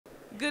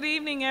Good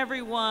evening,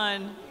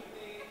 everyone.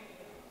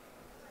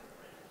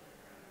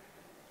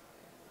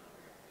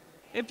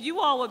 If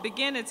you all would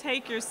begin to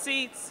take your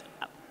seats,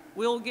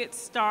 we'll get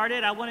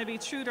started. I want to be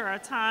true to our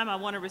time. I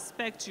want to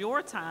respect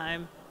your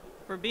time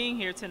for being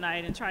here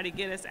tonight and try to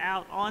get us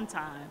out on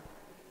time.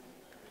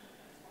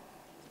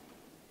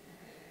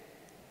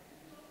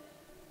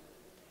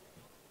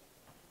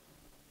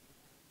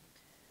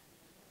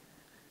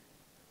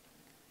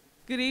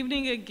 Good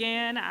evening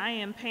again. I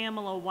am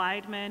Pamela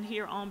Weidman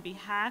here on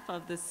behalf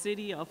of the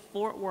City of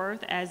Fort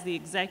Worth as the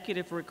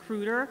Executive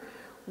Recruiter.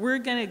 We're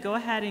going to go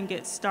ahead and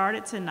get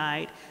started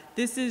tonight.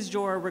 This is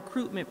your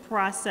recruitment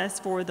process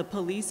for the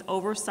Police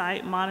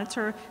Oversight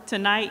Monitor.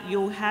 Tonight,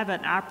 you'll have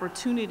an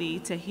opportunity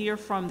to hear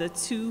from the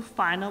two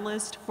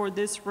finalists for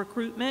this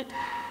recruitment.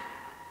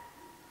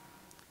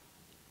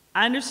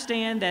 I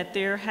understand that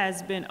there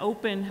has been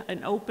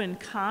an open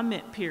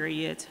comment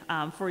period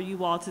for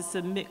you all to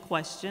submit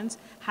questions.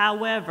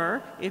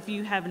 However, if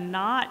you have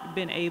not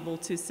been able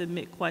to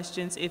submit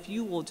questions, if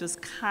you will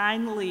just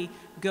kindly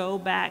go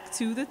back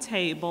to the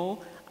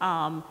table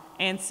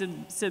and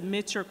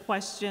submit your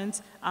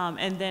questions,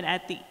 and then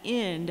at the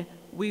end,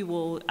 we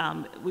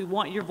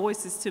want your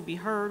voices to be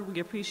heard. We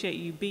appreciate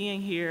you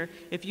being here.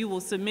 If you will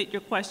submit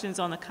your questions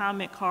on the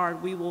comment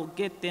card, we will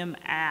get them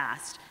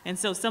asked. And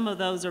so some of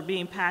those are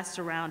being passed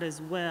around as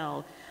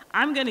well.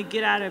 I'm going to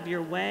get out of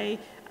your way.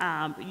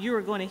 You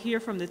are going to hear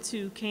from the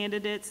two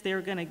candidates.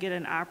 They're going to get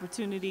an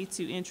opportunity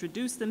to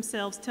introduce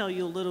themselves, tell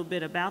you a little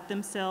bit about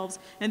themselves,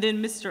 and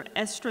then Mr.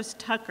 Estrus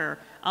Tucker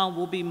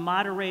will be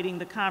moderating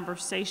the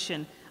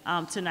conversation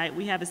tonight.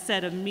 We have a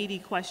set of meaty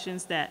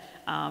questions that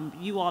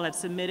you all have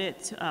submitted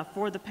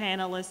for the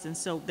panelists, and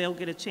so they'll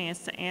get a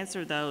chance to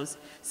answer those.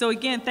 So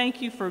again,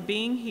 thank you for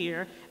being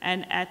here,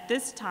 and at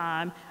this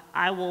time,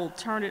 I will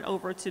turn it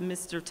over to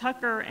Mr.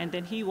 Tucker, and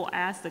then he will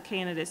ask the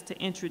candidates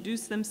to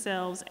introduce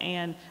themselves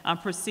and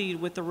proceed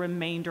with the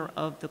remainder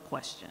of the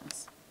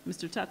questions.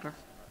 Mr. Tucker.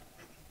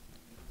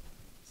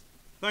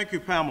 Thank you,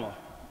 Pamela.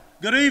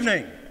 Good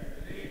evening.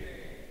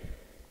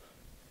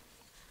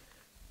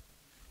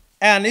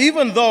 And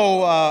even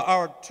though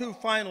our two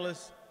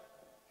finalists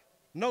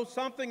know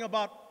something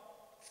about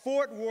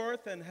Fort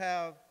Worth and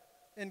have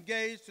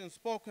engaged and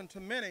spoken to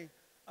many,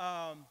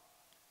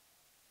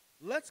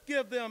 let's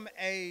give them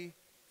a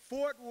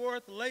Fort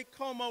Worth Lake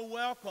Como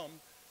welcome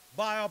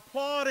by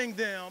applauding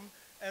them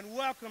and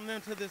welcome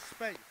them to this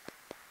space.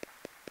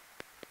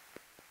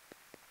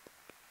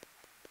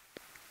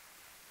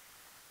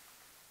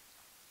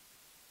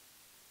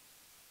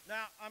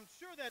 Now, I'm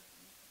sure that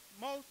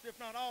most, if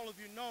not all of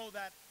you, know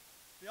that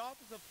the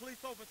Office of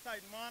Police Oversight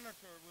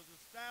Monitor was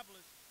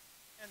established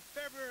in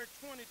February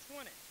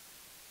 2020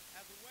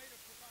 as a way to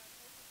provide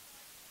oversight.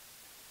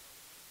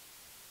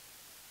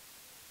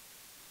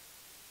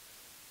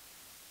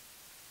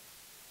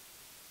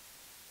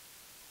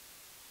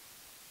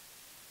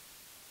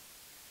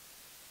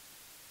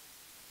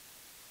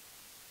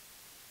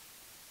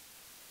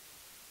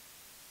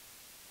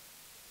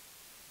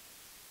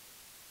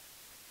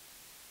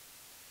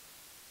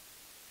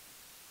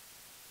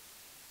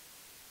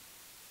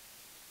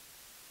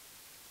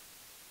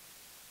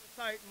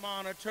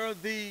 Monitor,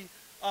 the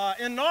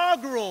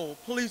inaugural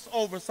Police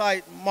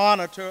Oversight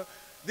Monitor,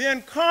 the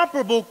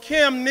incomparable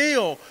Kim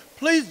Neal.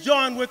 Please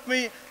join with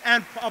me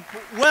in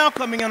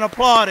welcoming and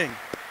applauding.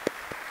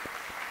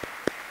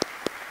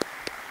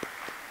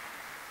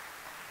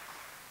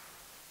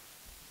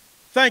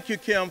 Thank you,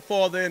 Kim,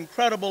 for the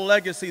incredible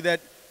legacy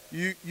that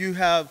you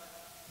have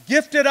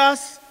gifted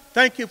us.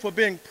 Thank you for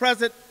being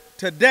present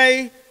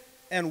today.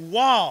 And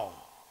wow,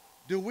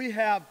 do we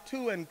have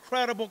two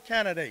incredible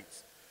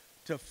candidates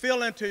to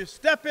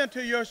step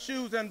into your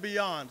shoes and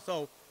beyond.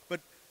 So, but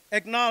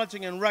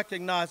acknowledging and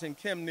recognizing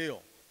Kim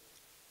Neal.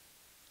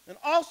 And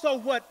also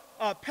what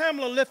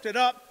Pamela lifted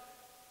up,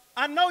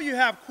 I know you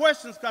have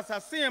questions because I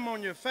see them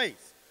on your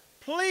face.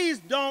 Please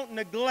don't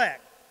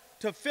neglect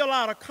to fill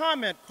out a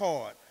comment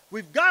card.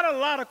 We've got a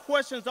lot of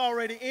questions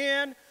already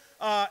in.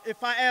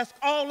 If I ask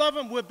all of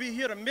them, we'll be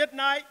here to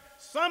midnight.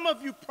 Some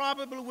of you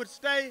probably would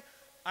stay.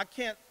 I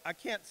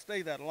can't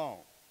stay that long.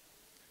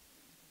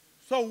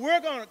 So we're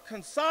going to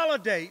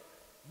consolidate,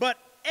 but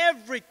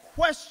every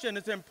question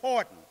is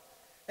important.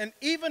 And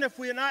even if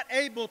we're not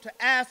able to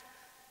ask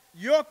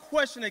your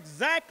question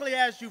exactly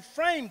as you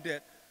framed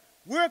it,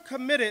 we're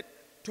committed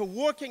to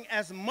working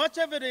as much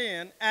of it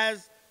in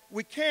as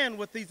we can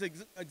with these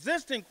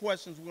existing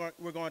questions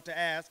we're going to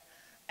ask.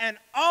 And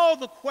all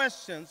the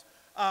questions,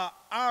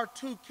 our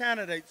two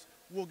candidates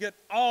will get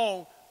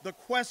all the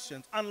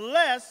questions,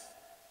 unless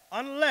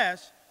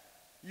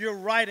you're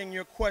writing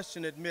your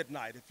question at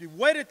midnight. If you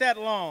waited that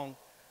long,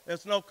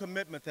 there's no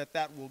commitment that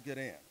that will get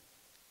in.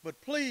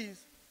 But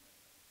please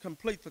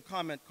complete the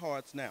comment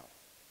cards now.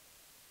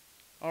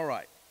 All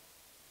right,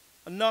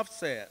 enough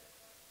said.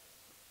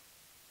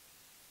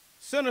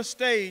 Center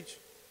stage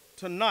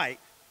tonight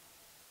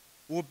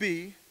will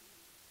be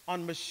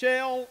on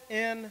Michelle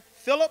N.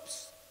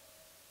 Phillips.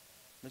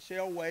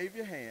 Michelle, wave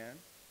your hand.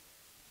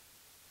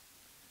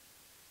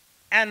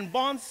 And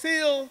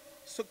Bonsil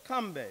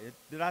Succumbe.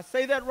 Did I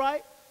say that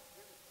right?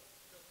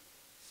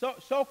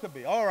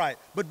 Sokabe, all right.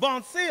 But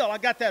Bonseal, I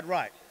got that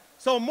right.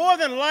 So more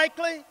than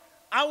likely,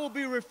 I will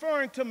be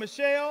referring to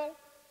Michelle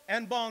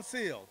and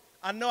Bonseal.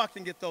 I know I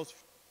can get those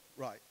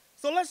right.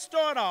 So let's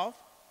start off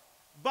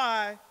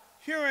by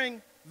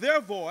hearing their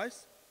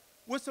voice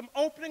with some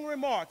opening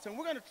remarks. And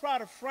we're going to try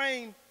to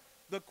frame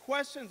the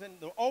questions and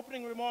the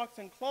opening remarks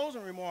and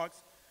closing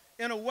remarks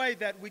in a way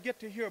that we get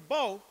to hear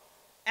both.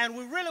 And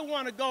we really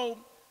want to go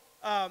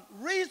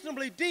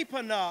reasonably deep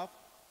enough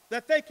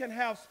that they can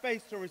have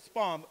space to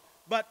respond,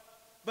 but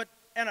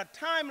in a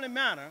timely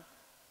manner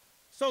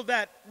so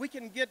that we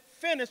can get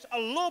finished a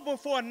little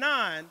before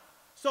 9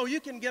 so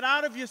you can get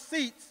out of your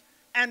seats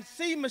and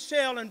see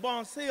Michelle and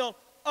Bonseal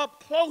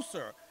up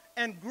closer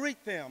and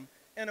greet them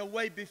in a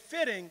way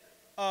befitting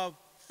of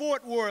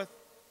Fort Worth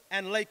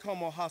and Lake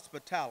Como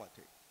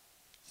hospitality.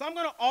 So I'm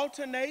going to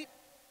alternate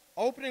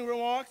opening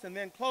remarks and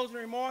then closing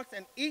remarks,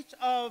 and each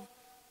of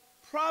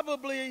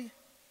probably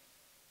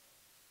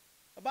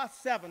about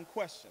 7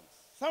 questions,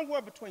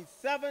 somewhere between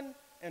 7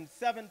 and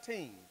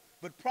 17,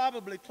 but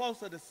probably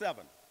closer to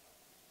 7.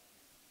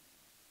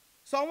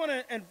 So I want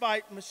to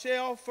invite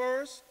Michelle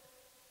first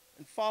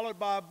and followed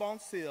by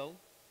Bonseal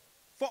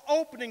for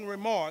opening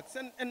remarks,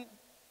 and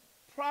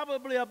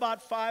probably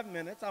about 5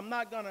 minutes. I'm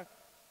not going to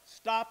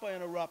stop or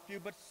interrupt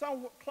you, but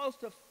somewhere close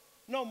to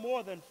no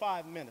more than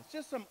 5 minutes.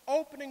 Just some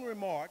opening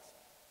remarks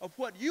of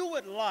what you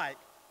would like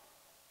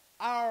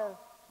our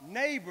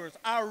neighbors,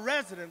 our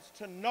residents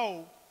to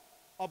know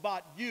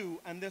about you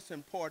and this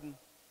important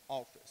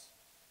office.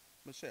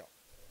 Michelle.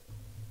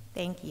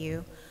 Thank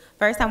you.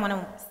 First, I want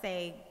to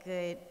say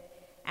good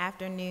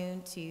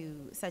afternoon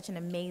to such an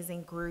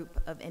amazing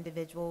group of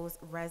individuals,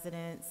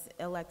 residents,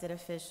 elected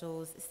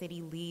officials,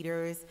 city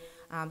leaders,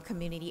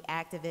 community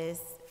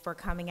activists for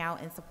coming out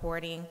and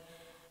supporting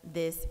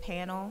this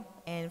panel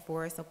and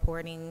for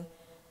supporting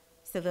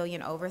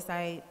civilian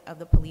oversight of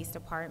the police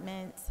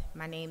department.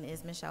 My name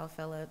is Michelle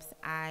Phillips.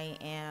 I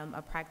am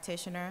a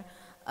practitioner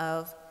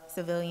of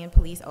civilian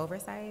police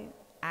oversight.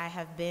 I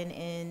have been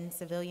in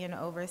civilian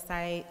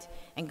oversight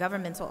and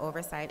governmental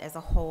oversight as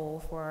a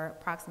whole for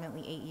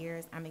approximately 8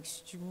 years. I'm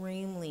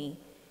extremely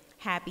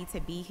happy to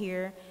be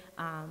here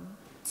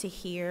to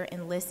hear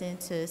and listen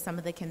to some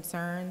of the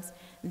concerns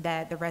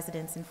that the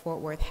residents in Fort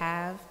Worth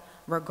have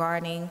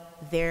regarding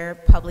their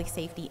public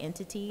safety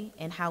entity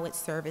and how it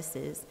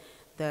services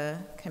the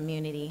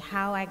community.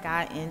 How I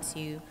got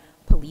into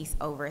police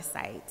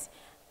oversight.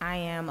 I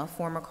am a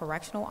former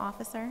correctional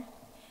officer.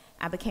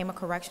 I became a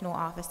correctional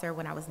officer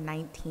when I was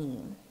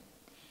 19.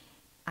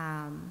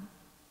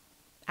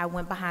 I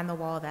went behind the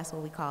wall, that's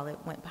what we call it,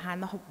 went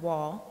behind the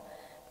wall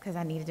because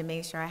I needed to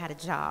make sure I had a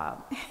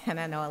job. And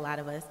I know a lot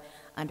of us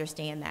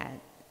understand that.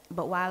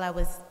 But while I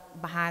was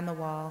behind the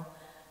wall,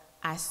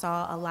 I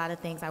saw a lot of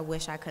things I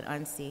wish I could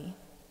unsee.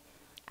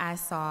 I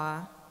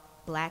saw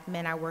black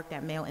men, I worked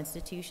at male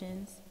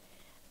institutions,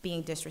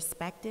 being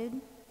disrespected,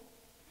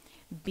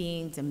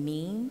 being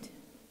demeaned,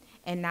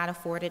 and not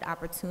afforded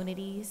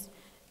opportunities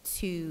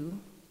to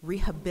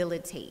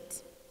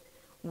rehabilitate,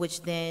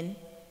 which then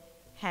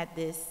had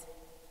this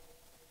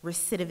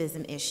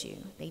recidivism issue.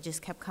 They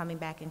just kept coming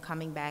back,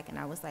 and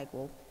I was like,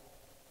 well,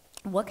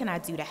 what can I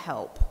do to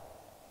help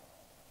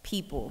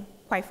people,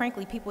 quite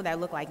frankly, people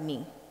that look like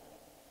me,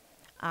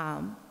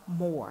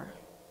 more?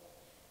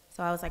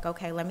 So I was like,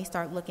 okay, let me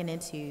start looking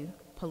into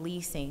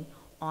policing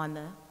on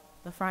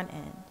the front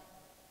end.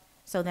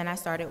 So then I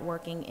started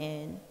working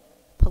in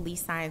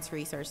police science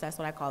research. That's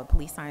what I call it,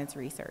 police science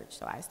research.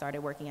 So I started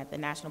working at the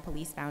National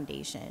Police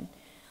Foundation,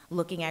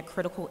 looking at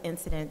critical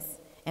incidents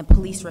and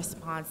police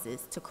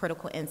responses to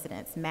critical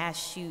incidents,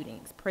 mass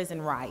shootings,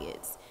 prison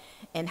riots,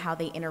 and how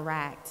they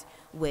interact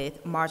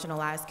with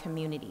marginalized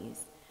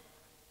communities,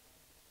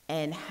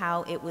 and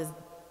how it was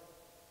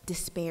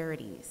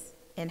disparities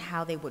and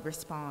how they would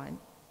respond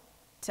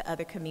to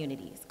other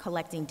communities,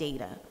 collecting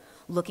data,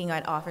 looking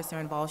at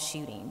officer-involved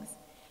shootings,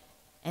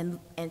 and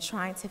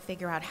trying to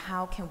figure out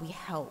how can we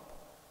help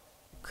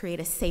create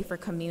a safer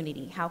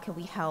community, how can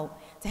we help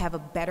to have a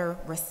better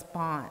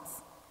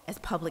response as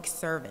public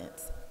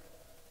servants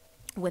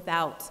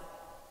without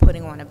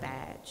putting on a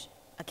badge,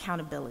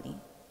 accountability,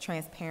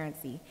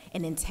 transparency,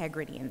 and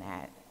integrity in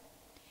that.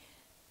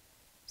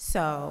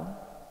 So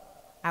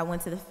I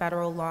went to the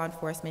Federal Law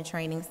Enforcement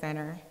Training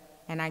Center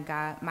and I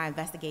got my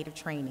investigative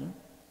training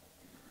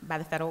by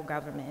the federal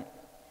government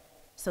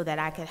so that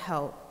I could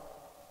help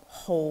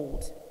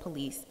hold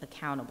police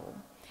accountable.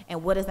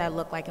 And what does that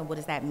look like and what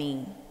does that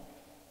mean?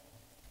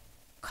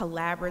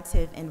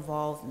 Collaborative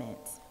involvement,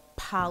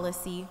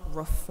 policy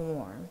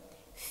reform,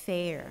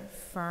 fair,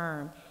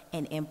 firm,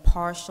 and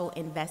impartial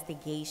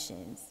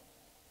investigations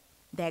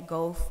that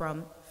go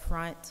from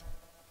front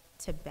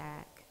to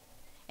back,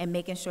 and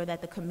making sure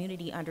that the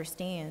community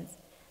understands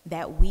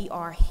that we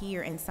are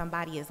here and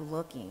somebody is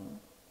looking.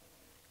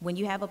 When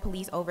you have a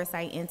police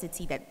oversight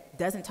entity that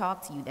doesn't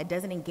talk to you, that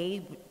doesn't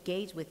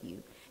engage with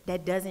you,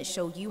 that doesn't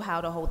show you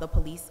how to hold the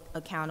police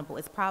accountable,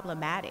 it's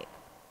problematic.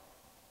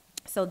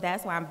 So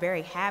that's why I'm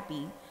very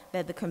happy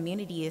that the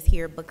community is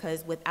here,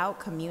 because without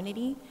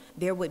community,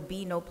 there would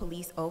be no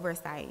police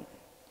oversight.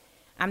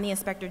 I'm the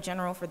Inspector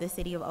General for the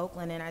city of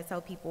Oakland, and I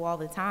tell people all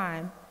the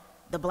time,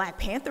 the Black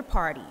Panther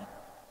Party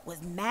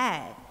was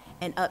mad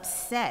and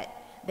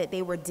upset that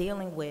they were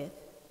dealing with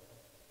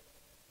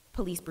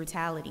police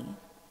brutality.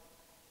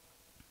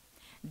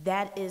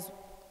 That is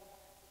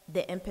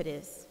the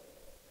impetus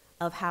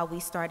of how we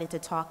started to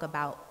talk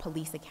about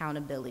police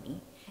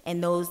accountability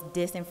and those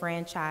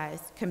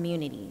disenfranchised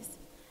communities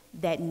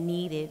that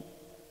needed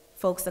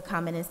folks to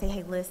come in and say,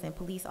 hey, listen,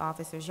 police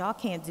officers, y'all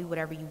can't do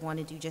whatever you want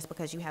to do just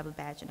because you have a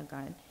badge and a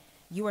gun.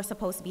 You are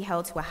supposed to be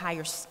held to a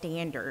higher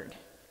standard.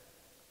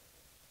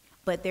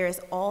 But there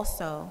is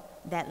also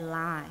that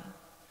line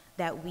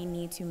that we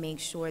need to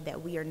make sure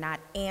that we are not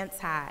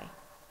anti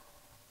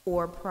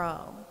or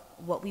pro.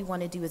 What we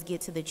want to do is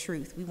get to the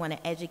truth. We want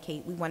to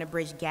educate. We want to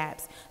bridge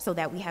gaps so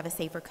that we have a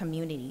safer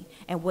community.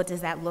 And what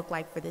does that look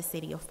like for the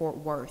city of Fort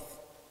Worth?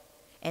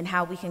 And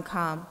how we can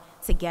come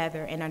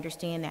together and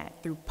understand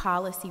that through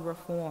policy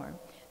reform,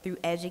 through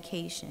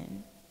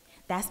education.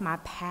 That's my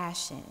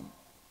passion,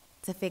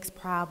 to fix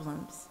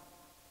problems,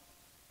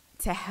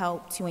 to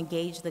help to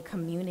engage the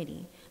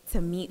community,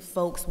 to meet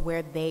folks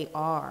where they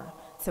are,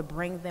 to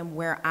bring them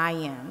where I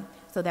am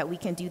so that we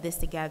can do this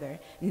together.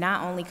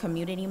 Not only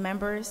community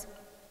members,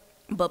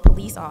 but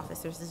police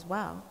officers as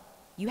well.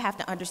 You have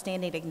to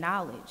understand and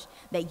acknowledge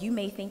that you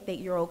may think that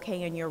you're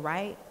okay and you're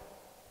right,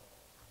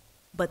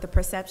 but the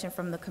perception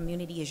from the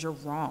community is you're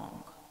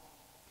wrong.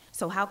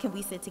 So how can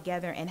we sit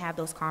together and have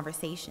those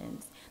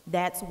conversations?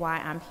 That's why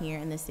I'm here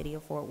in the city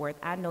of Fort Worth.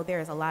 I know there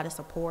is a lot of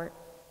support.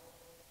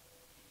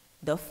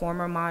 The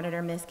former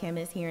monitor, Ms. Kim,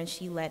 is here, and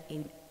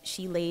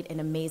she laid an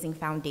amazing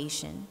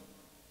foundation.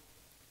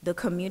 The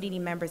community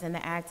members and the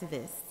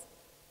activists,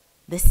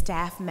 the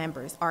staff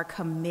members are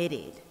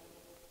committed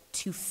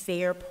to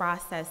fair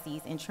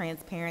processes and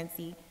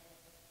transparency,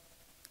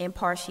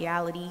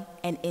 impartiality,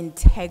 and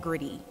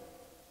integrity.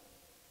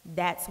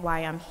 That's why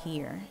I'm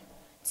here,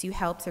 to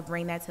help to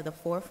bring that to the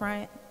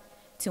forefront,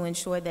 to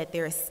ensure that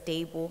there is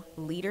stable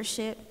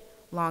leadership,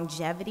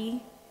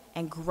 longevity,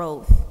 and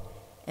growth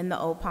in the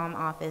OPOM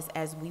office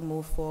as we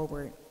move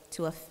forward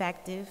to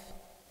effective,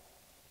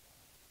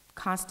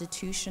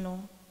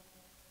 constitutional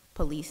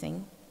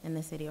policing in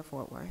the city of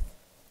Fort Worth.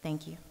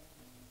 Thank you.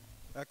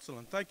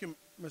 Excellent. Thank you,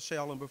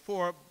 Michelle. And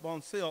before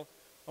Bonsil,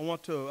 I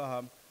want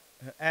to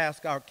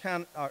ask our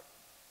candidates,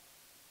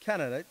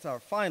 our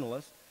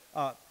finalists,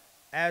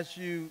 as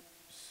you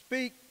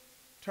speak,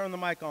 turn the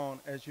mic on.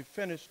 As you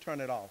finish,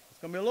 turn it off. It's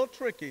going to be a little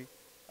tricky.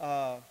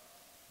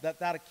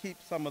 That'll keep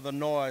some of the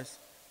noise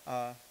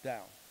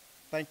down.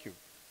 Thank you.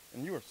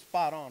 And you were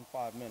spot on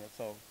 5 minutes,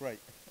 so great.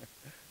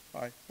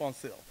 All right,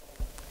 Bonsil.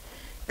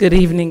 Good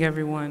evening,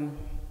 everyone.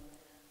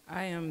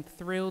 I am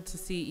thrilled to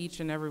see each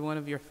and every one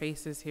of your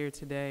faces here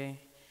today,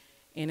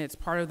 and it's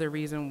part of the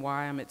reason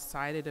why I'm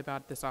excited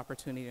about this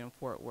opportunity in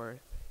Fort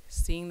Worth.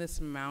 Seeing this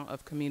amount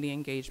of community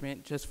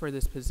engagement just for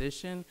this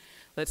position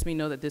lets me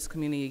know that this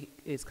community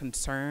is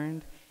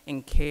concerned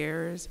and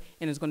cares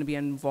and is going to be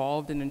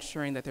involved in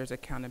ensuring that there's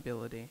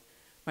accountability.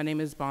 My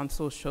name is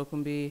Bonsil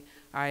Shokumbi.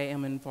 I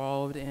am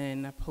involved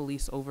in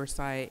police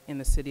oversight in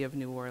the city of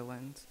New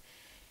Orleans.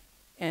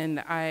 And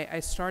I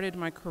started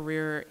my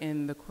career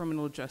in the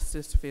criminal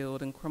justice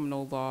field and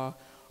criminal law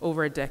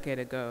over a decade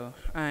ago.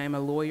 I am a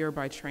lawyer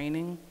by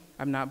training.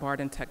 I'm not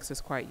barred in Texas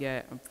quite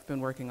yet. I've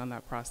been working on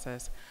that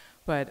process.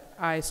 But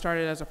I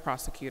started as a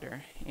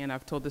prosecutor, and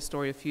I've told this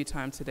story a few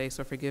times today,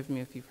 so forgive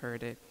me if you've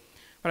heard it.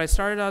 But I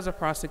started as a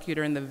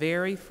prosecutor, and the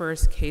very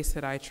first case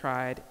that I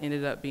tried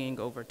ended up being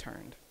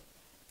overturned.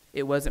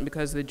 It wasn't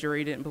because the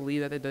jury didn't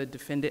believe that the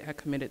defendant had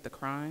committed the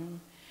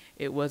crime.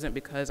 It wasn't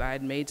because I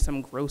had made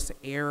some gross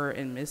error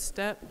and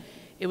misstep.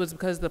 It was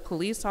because the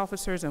police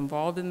officers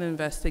involved in the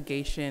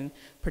investigation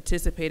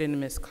participated in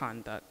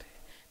misconduct.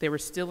 They were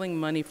stealing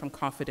money from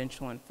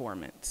confidential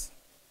informants.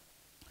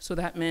 So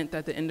that meant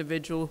that the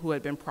individual who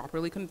had been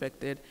properly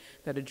convicted,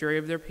 that a jury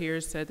of their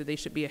peers said that they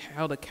should be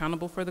held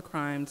accountable for the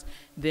crimes,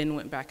 then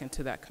went back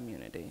into that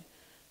community.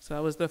 So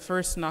that was the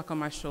first knock on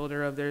my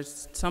shoulder of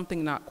there's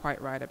something not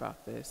quite right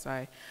about this.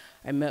 I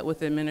met with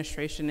the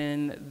administration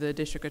in the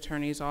district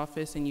attorney's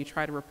office, and you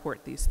try to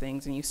report these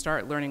things, and you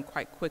start learning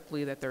quite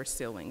quickly that there are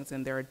ceilings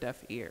and there are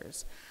deaf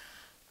ears.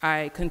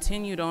 I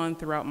continued on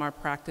throughout my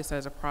practice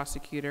as a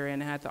prosecutor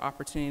and had the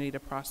opportunity to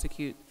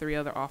prosecute 3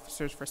 other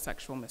officers for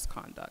sexual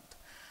misconduct.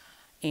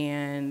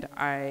 And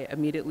I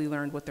immediately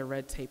learned what the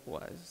red tape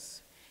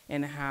was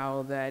and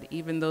how that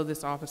even though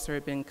this officer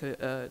had been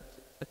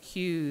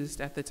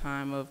accused at the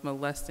time of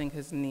molesting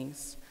his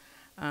niece,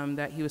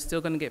 that he was still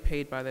going to get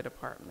paid by the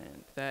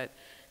department, that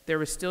there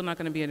was still not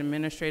going to be an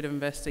administrative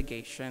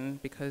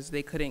investigation because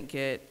they couldn't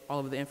get all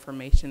of the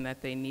information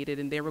that they needed,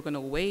 and they were going to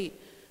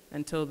wait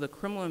until the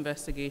criminal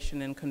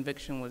investigation and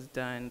conviction was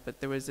done.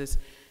 But there was this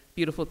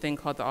beautiful thing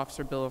called the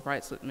Officer Bill of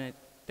Rights that meant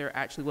there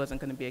actually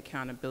wasn't going to be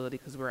accountability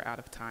because we were out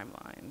of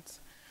timelines.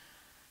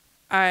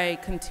 I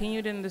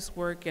continued in this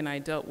work, and I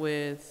dealt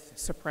with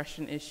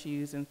suppression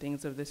issues and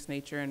things of this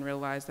nature and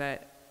realized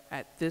that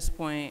At this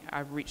point,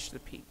 I've reached the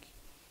peak.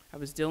 I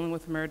was dealing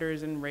with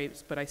murders and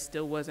rapes, but I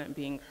still wasn't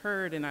being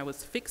heard, and I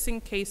was fixing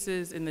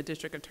cases in the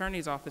district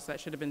attorney's office that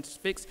should have been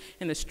fixed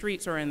in the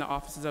streets or in the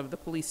offices of the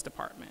police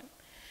department.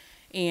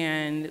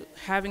 And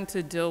having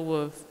to deal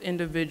with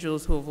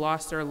individuals who have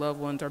lost their loved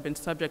ones or been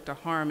subject to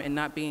harm and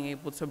not being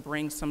able to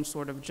bring some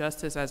sort of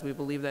justice as we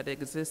believe that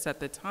exists at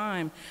the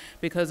time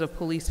because of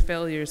police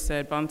failures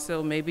said,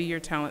 Bonsil, maybe your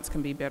talents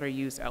can be better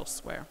used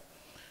elsewhere.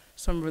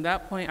 So from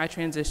that point, I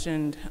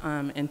transitioned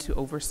into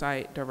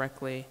oversight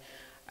directly.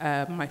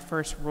 My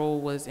first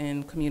role was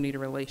in community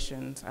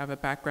relations. I have a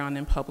background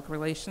in public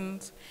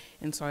relations,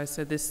 and so I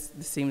said, this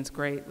seems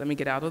great. Let me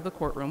get out of the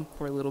courtroom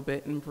for a little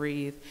bit and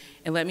breathe,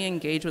 and let me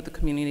engage with the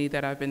community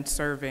that I've been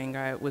serving.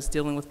 I was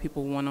dealing with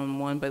people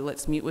one-on-one, but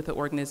let's meet with the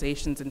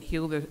organizations and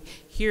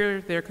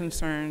hear their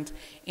concerns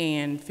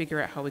and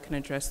figure out how we can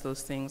address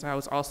those things. I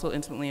was also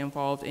intimately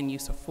involved in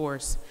use of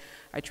force.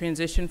 I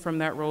transitioned from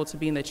that role to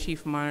being the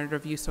chief monitor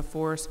of use of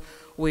force,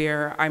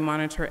 where I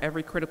monitor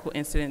every critical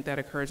incident that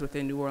occurs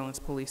within New Orleans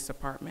Police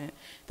Department.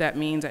 That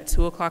means at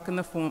 2 o'clock in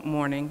the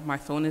morning, my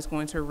phone is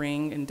going to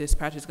ring and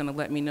dispatch is going to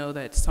let me know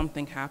that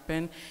something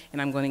happened,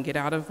 and I'm going to get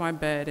out of my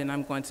bed and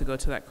I'm going to go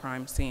to that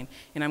crime scene.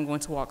 And I'm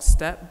going to walk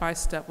step by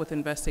step with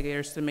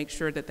investigators to make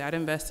sure that that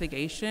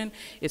investigation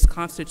is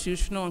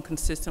constitutional and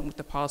consistent with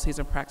the policies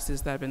and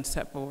practices that have been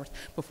set forth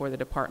before the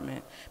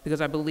department.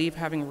 Because I believe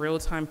having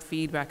real-time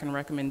feedback and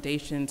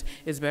recommendations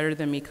is better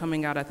than me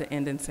coming out at the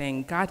end and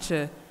saying,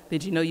 gotcha,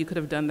 did you know you could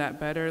have done that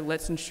better?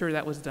 Let's ensure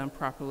that was done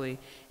properly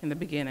in the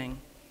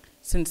beginning.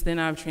 Since then,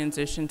 I've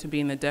transitioned to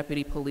being the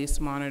deputy police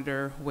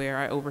monitor, where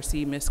I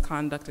oversee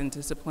misconduct and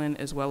discipline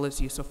as well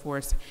as use of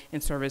force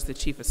and serve as the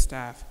chief of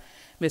staff.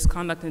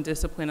 Misconduct and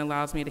discipline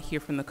allows me to hear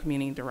from the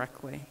community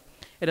directly.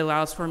 It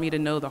allows for me to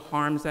know the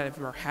harms that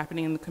are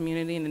happening in the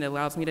community, and it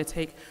allows me to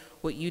take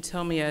what you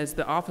tell me as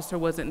the officer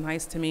wasn't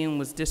nice to me and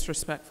was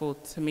disrespectful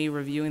to me,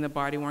 reviewing the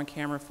body-worn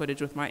camera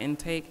footage with my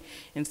intake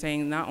and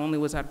saying not only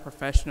was that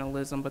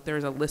professionalism, but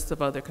there's a list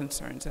of other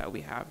concerns that we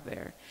have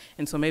there.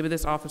 And so maybe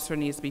this officer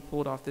needs to be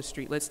pulled off the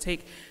street. Let's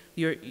take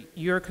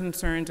your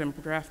concerns and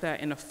draft that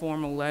in a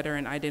formal letter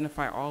and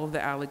identify all of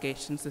the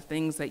allegations, the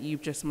things that you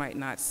just might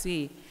not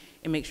see,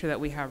 and make sure that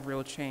we have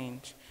real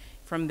change.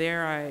 From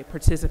there, I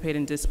participate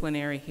in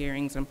disciplinary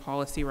hearings and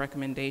policy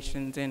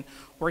recommendations, and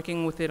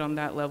working with it on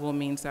that level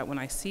means that when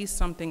I see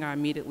something, I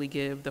immediately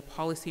give the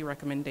policy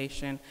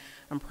recommendation.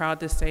 I'm proud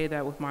to say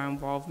that with my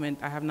involvement,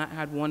 I have not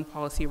had one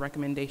policy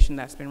recommendation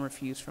that's been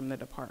refused from the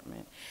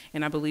department.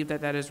 And I believe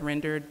that that has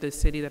rendered the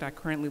city that I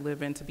currently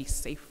live in to be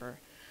safer.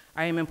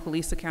 I am in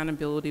police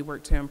accountability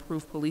work to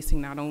improve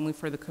policing not only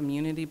for the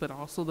community, but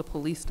also the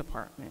police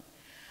department.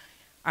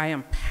 I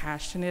am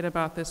passionate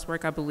about this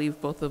work. I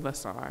believe both of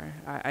us are.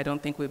 I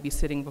don't think we'd be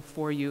sitting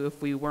before you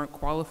if we weren't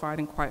qualified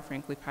and quite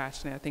frankly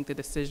passionate. I think the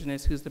decision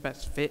is who's the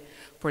best fit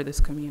for this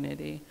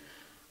community.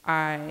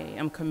 I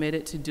am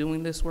committed to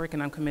doing this work,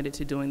 and I'm committed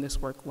to doing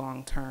this work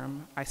long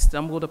term. I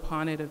stumbled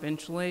upon it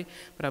eventually,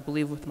 but I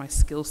believe with my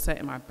skill set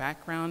and my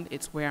background,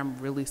 it's where I'm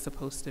really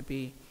supposed to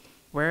be.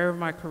 Wherever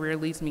my career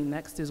leads me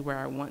next is where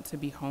I want to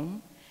be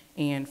home.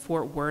 And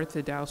Fort Worth,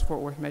 the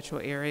Dallas-Fort Worth metro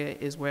area,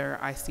 is where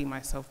I see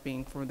myself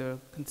being for the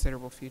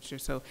considerable future.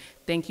 So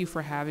thank you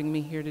for having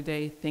me here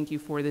today. Thank you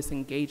for this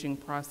engaging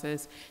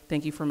process.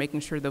 Thank you for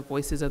making sure the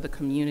voices of the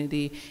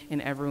community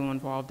and everyone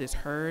involved is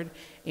heard.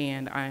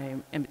 And I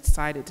am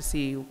excited to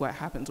see what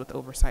happens with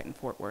Oversight in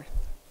Fort Worth.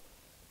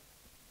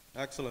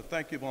 Excellent.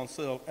 Thank you,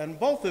 Bonsil. And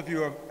both of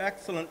you are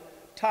excellent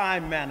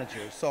time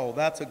managers, so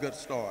that's a good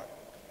start.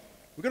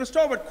 We're going to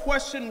start with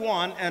question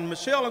one, and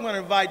Michelle, I'm going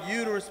to invite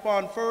you to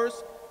respond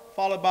first,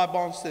 followed by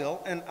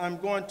Bonsil, and I'm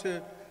going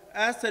to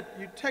ask that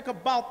you take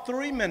about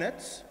 3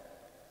 minutes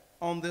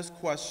on this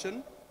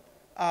question.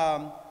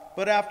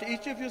 But after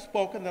each of you have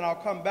spoken, then I'll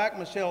come back,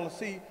 Michelle, to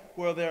see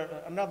where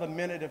there another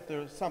minute if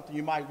there's something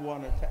you might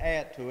want to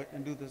add to it,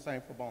 and do the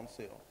same for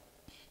Bonsil.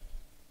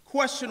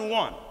 Question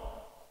one: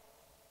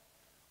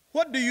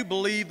 what do you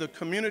believe the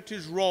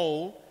community's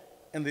role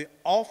in the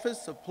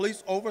Office of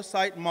Police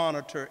Oversight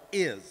Monitor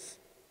is?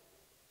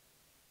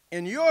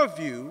 In your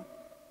view,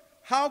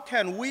 how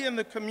can we in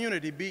the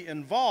community be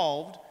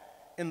involved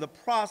in the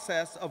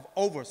process of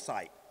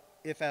oversight,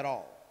 if at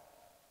all?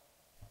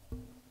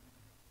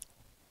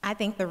 I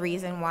think the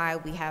reason why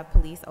we have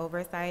police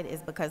oversight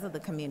is because of the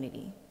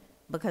community,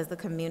 because the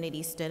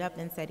community stood up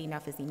and said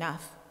enough is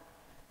enough.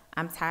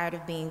 I'm tired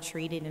of being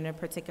treated in a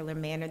particular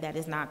manner that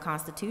is not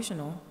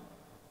constitutional.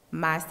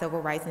 My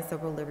civil rights and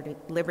civil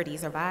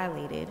liberties are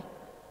violated,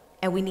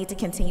 and we need to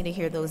continue to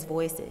hear those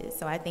voices.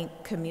 So I think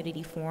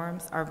community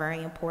forums are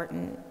very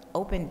important.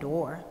 Open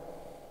door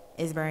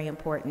is very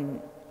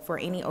important for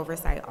any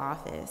oversight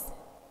office.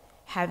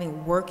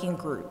 Having working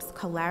groups,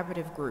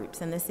 collaborative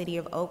groups. In the city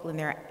of Oakland,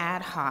 there are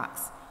ad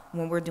hocs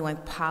when we're doing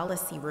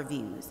policy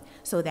reviews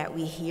so that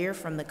we hear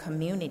from the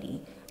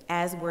community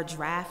as we're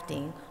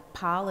drafting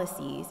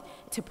policies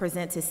to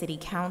present to city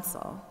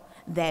council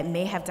that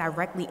may have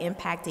directly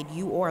impacted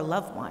you or a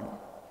loved one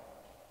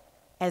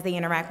as they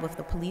interact with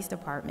the police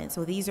department.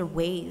 So these are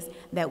ways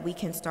that we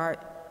can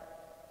start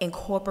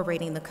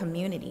incorporating the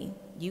community.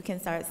 You can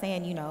start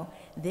saying, you know,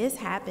 this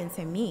happened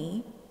to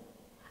me.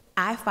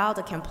 I filed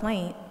a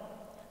complaint.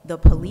 The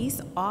police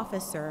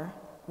officer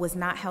was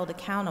not held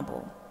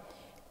accountable.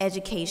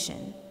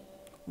 Education.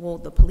 Well,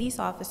 the police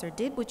officer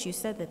did what you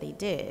said that they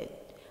did.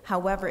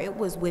 However, it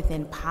was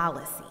within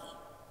policy.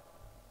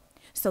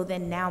 So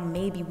then now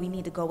maybe we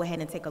need to go ahead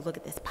and take a look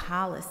at this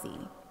policy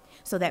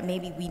so that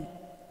maybe we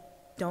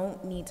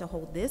don't need to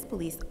hold this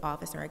police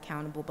officer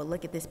accountable, but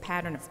look at this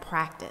pattern of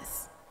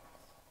practice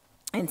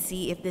and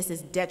see if this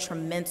is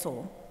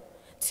detrimental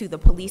to the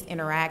police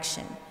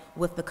interaction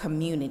with the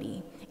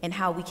community and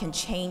how we can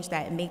change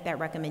that and make that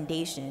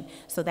recommendation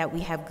so that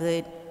we have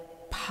good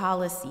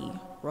policy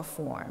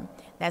reform.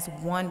 That's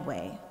one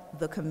way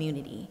the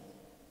community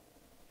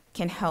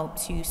can help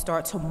to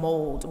start to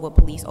mold what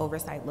police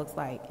oversight looks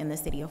like in the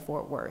city of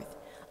Fort Worth.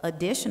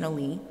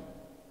 Additionally,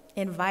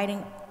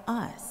 inviting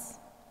us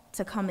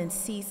to come and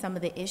see some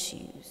of the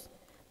issues,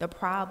 the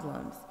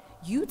problems.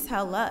 You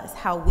tell us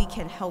how we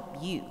can help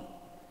you,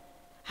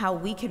 how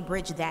we can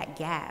bridge that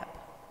gap,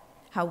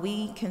 how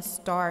we can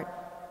start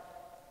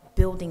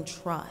building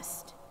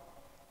trust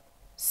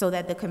so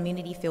that the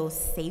community feels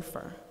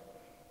safer.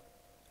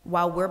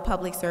 While we're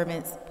public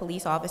servants,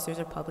 police officers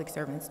are public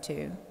servants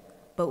too,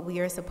 but we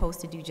are supposed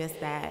to do just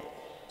that,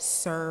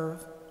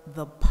 serve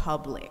the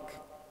public.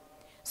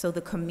 So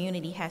the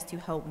community has to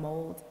help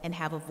mold and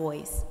have a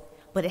voice,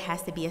 but it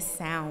has to be a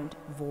sound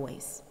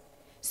voice.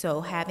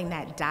 So having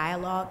that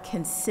dialogue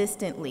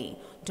consistently,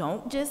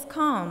 don't just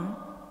come,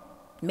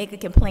 make a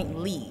complaint,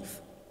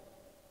 leave.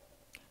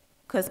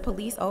 Because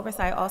police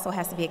oversight also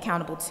has to be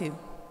accountable too.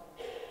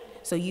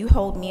 So you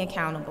hold me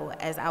accountable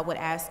as I would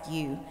ask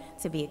you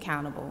to be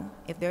accountable.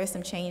 If there is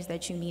some change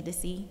that you need to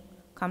see,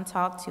 come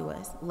talk to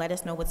us. Let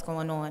us know what's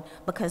going on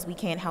because we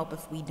can't help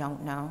if we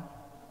don't know.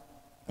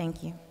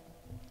 Thank you.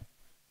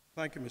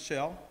 Thank you,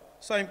 Michelle.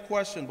 Same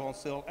question,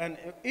 Bonsil. And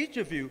each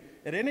of you,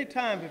 at any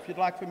time, if you'd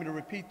like for me to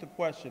repeat the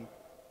question,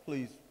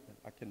 please,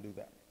 I can do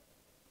that.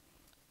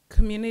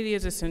 Community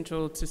is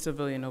essential to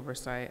civilian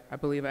oversight. I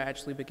believe I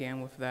actually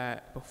began with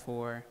that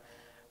before.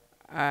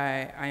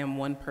 I am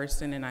one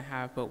person and I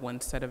have but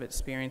one set of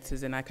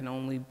experiences and I can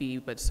only be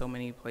but so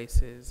many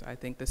places. I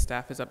think the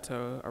staff is up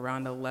to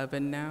around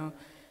 11 now.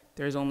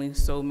 There's only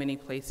so many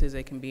places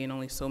they can be and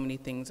only so many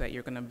things that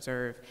you're going to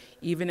observe.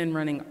 Even in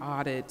running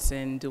audits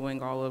and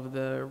doing all of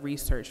the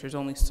research, there's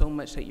only so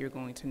much that you're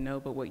going to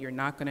know, but what you're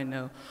not going to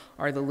know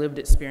are the lived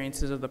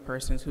experiences of the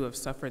persons who have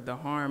suffered the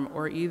harm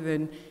or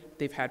even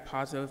they've had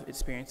positive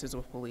experiences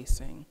with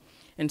policing.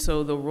 And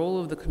so the role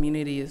of the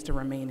community is to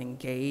remain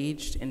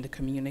engaged and to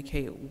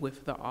communicate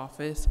with the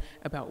office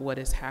about what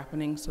is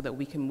happening so that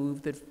we can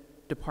move the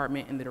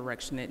department in the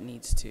direction it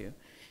needs to.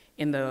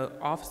 And the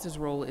office's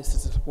role is to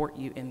support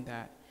you in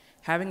that.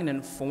 Having an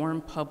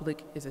informed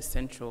public is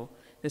essential.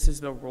 This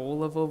is the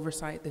role of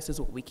oversight. This is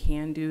what we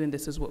can do, and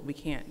this is what we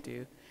can't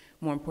do.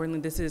 More importantly,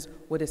 this is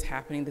what is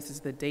happening. This is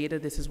the data.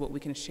 This is what we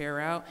can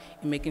share out,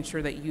 and making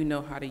sure that you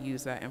know how to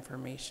use that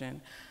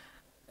information.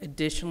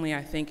 Additionally,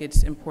 I think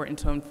it's important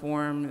to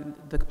inform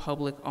the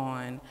public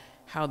on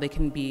how they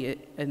can be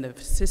an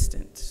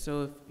assistant.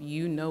 So if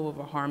you know of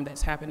a harm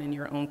that's happened in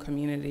your own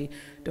community,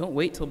 don't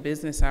wait till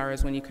business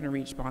hours when you can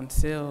reach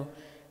Bonsil.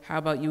 How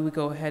about you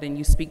go ahead and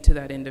you speak to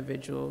that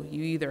individual?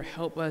 You either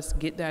help us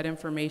get that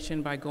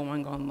information by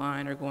going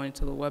online or going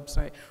to the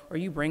website, or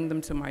you bring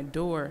them to my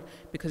door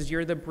because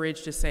you're the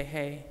bridge to say,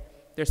 hey,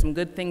 there's some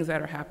good things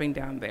that are happening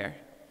down there.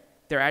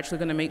 They're actually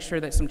gonna make sure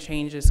that some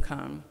changes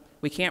come.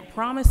 We can't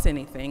promise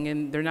anything,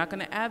 and they're not going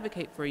to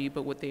advocate for you,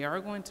 but what they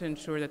are going to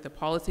ensure that the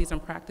policies and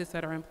practice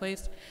that are in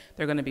place,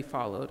 they're going to be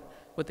followed.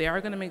 What they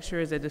are going to make sure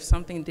is that if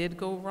something did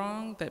go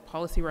wrong, that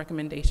policy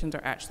recommendations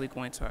are actually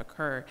going to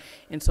occur.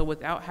 And so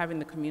without having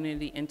the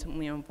community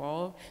intimately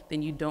involved,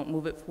 then you don't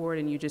move it forward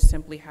and you just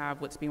simply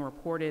have what's being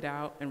reported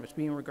out and what's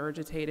being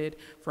regurgitated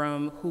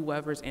from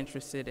whoever's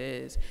interest it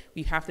is.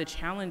 You have to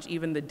challenge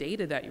even the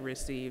data that you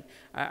receive.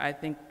 I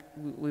think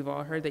we've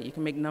all heard that you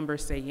can make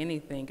numbers say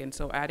anything, and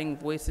so adding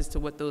voices to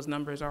what those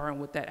numbers are and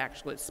what that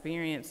actual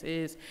experience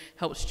is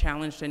helps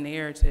challenge the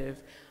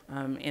narrative.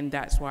 And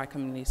that's why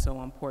community is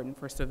so important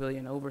for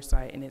civilian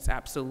oversight, and it's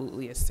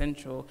absolutely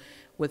essential.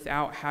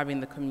 Without having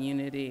the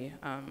community,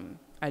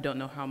 I don't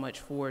know how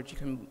much forward you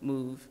can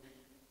move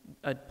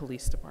a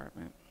police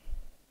department.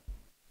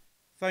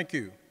 Thank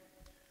you.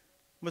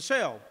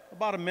 Michelle,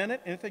 about a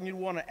minute. Anything you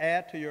want to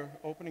add to your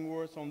opening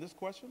words on this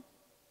question?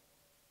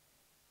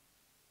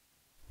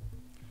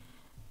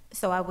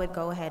 So I would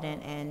go ahead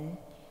and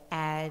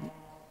add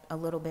a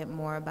little bit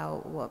more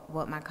about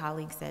what my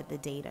colleague said, the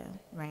data,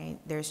 right?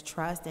 There's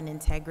trust and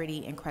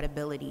integrity and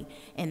credibility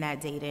in that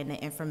data and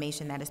the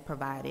information that is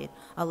provided.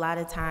 A lot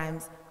of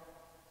times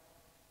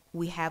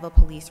we have a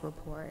police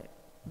report,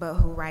 but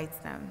who writes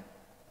them?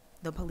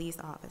 The police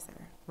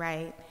officer,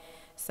 right?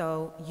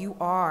 So you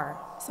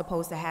are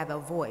supposed to have a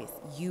voice.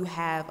 You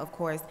have, of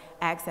course,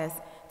 access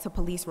to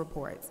police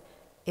reports.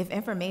 If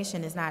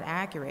information is not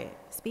accurate,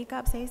 speak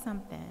up, say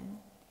something.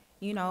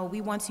 You know,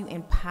 we want to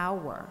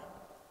empower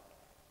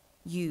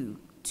you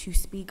to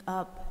speak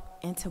up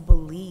and to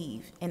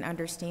believe and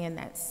understand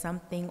that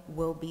something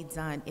will be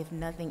done. If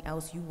nothing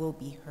else, you will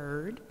be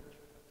heard.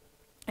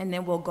 And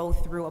then we'll go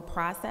through a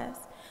process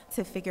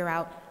to figure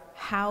out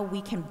how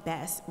we can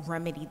best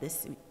remedy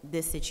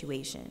this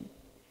situation.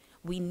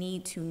 We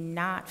need to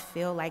not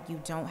feel like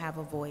you don't have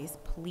a voice.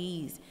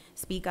 Please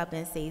speak up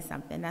and say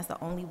something. That's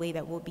the only way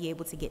that we'll be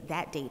able to get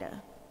that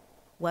data,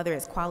 whether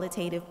it's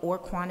qualitative or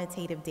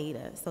quantitative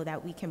data, so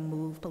that we can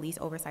move police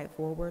oversight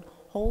forward,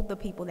 hold the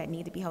people that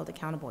need to be held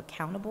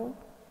accountable,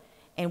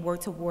 and work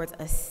towards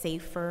a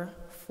safer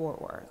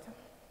forward.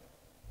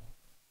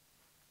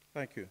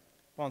 Thank you.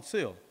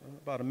 Bonsil,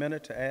 about a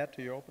minute to add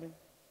to your opening.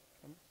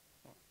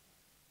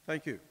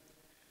 Thank you.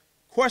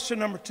 Question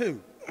number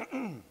 2.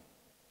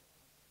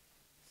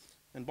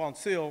 And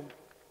Bonsil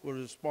will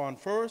respond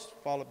first,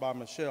 followed by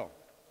Michelle.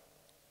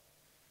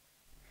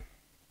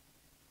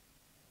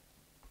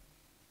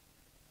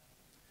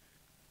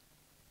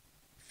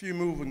 A few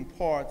moving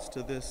parts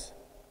to this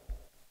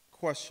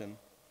question,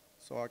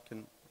 so I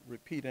can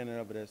repeat any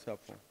of it as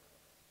helpful.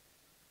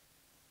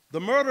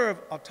 The murder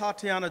of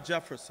Tatiana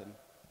Jefferson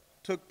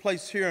took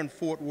place here in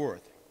Fort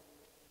Worth.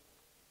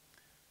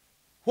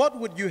 What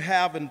would you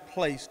have in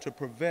place to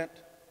prevent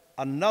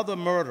another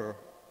murder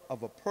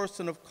of a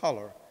person of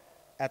color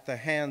at the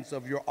hands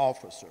of your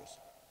officers?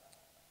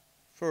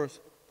 First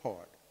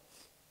part.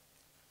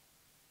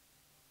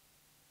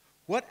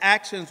 What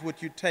actions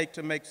would you take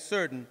to make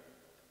certain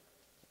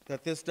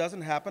that this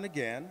doesn't happen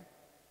again?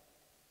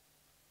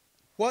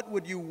 What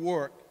would you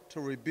work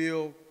to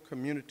rebuild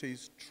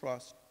communities'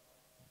 trust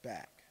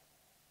back?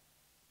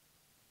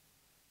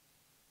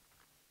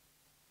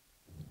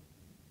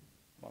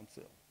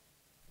 Bonsil.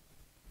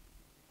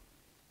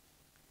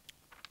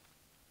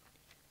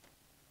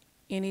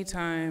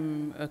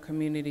 Anytime a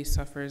community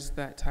suffers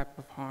that type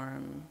of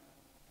harm,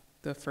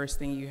 the first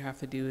thing you have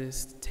to do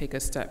is take a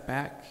step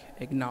back,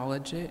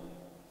 acknowledge it,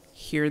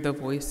 hear the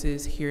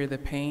voices, hear the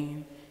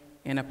pain,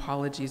 and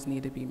apologies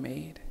need to be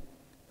made.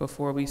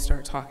 Before we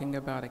start talking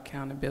about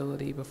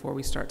accountability, before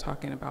we start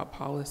talking about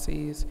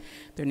policies,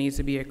 there needs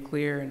to be a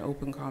clear and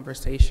open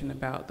conversation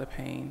about the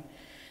pain.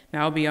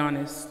 Now, I'll be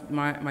honest,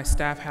 my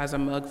staff has a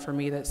mug for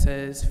me that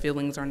says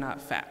feelings are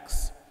not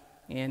facts,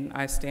 and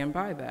I stand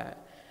by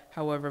that.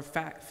 However,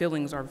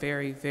 feelings are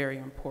very, very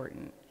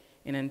important.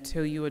 And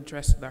until you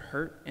address the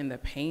hurt and the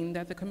pain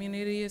that the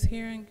community is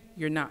hearing,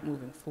 you're not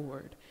moving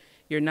forward.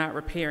 You're not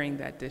repairing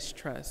that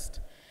distrust.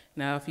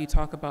 Now, if you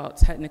talk about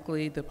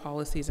technically the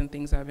policies and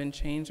things that have been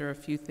changed, there are a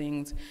few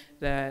things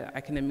that I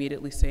can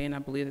immediately say, and I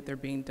believe that they're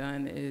being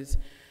done, is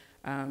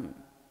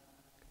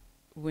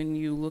when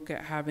you look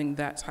at having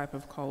that type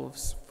of call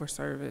for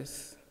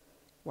service,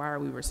 why are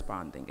we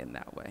responding in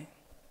that way?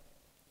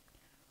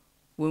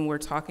 When we're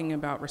talking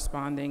about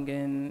responding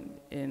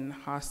in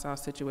hostile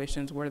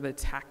situations, what are the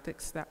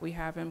tactics that we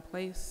have in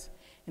place?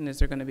 And is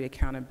there going to be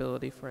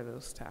accountability for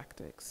those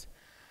tactics?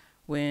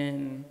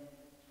 I'm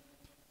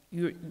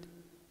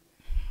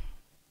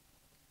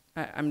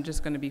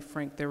just going to be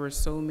frank, there were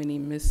so many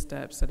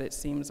missteps that it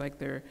seems like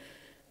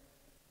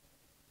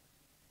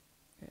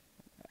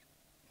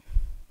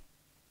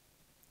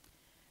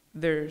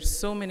there's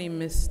so many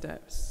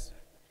missteps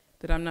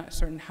that I'm not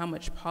certain how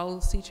much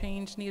policy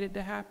change needed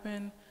to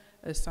happen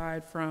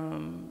aside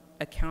from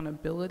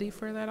accountability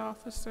for that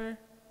officer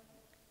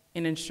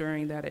and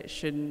ensuring that it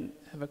shouldn't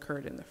have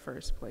occurred in the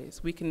first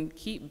place. We can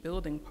keep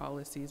building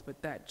policies,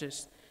 but that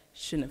just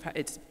shouldn't have,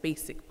 it's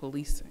basic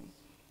policing.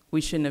 We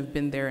shouldn't have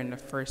been there in the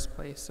first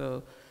place.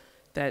 So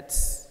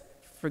that's,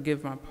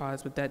 forgive my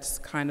pause, but that's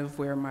kind of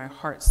where my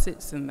heart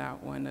sits in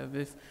that one of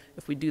if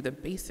we do the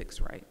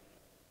basics right,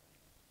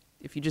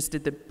 if you just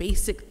did the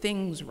basic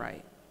things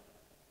right,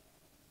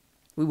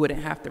 we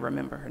wouldn't have to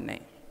remember her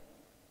name.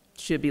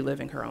 Should be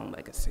living her own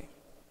legacy.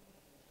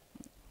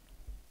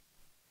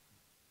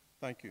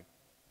 Thank you.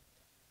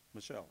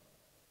 Michelle.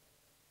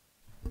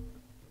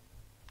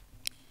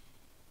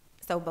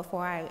 So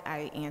before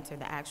I answer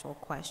the actual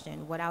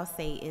question, what I'll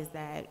say is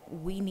that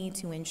we need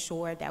to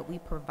ensure that we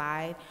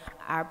provide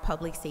our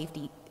public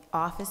safety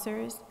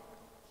officers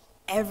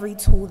every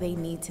tool they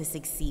need to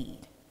succeed,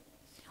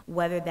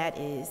 whether that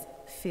is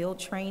field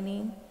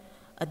training,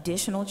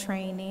 additional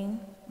training,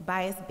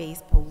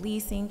 bias-based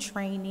policing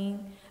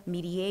training,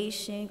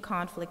 mediation,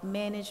 conflict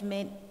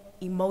management,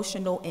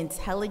 emotional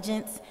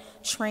intelligence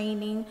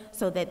training,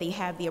 so that they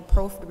have the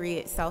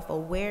appropriate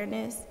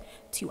self-awareness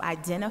to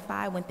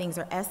identify when things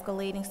are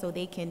escalating so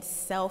they can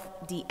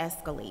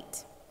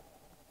self-de-escalate.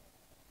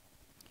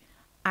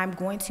 I'm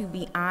going to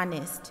be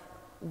honest,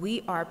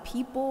 we are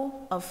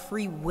people of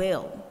free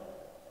will.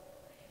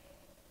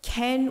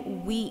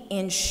 Can we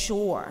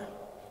ensure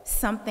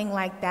something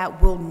like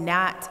that will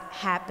not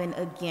happen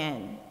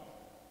again?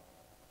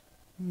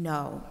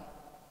 No.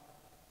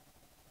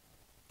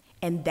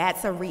 And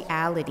that's a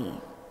reality.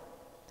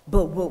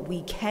 But what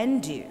we can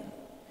do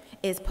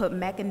is put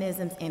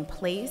mechanisms in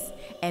place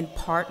and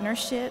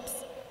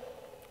partnerships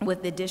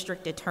with the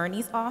district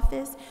attorney's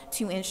office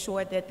to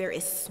ensure that there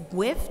is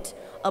swift,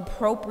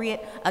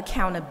 appropriate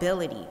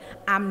accountability.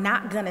 I'm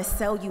not gonna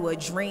sell you a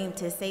dream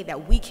to say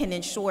that we can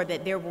ensure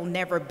that there will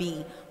never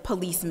be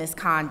police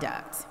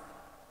misconduct.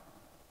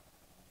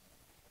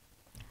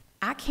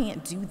 I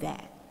can't do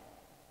that,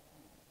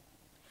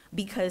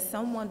 because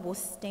someone will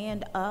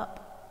stand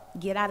up,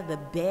 get out of the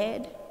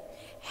bed,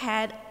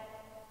 had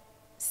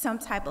some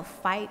type of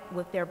fight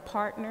with their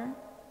partner,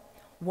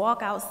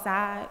 walk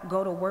outside,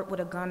 go to work with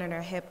a gun in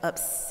their hip,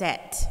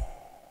 upset.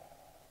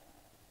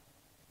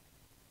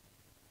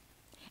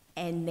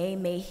 And they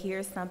may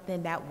hear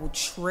something that will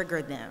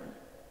trigger them,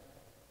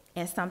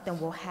 and something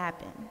will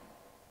happen.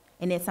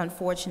 And it's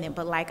unfortunate,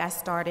 but like I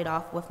started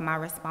off with my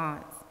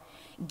response,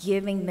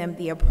 giving them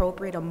the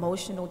appropriate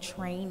emotional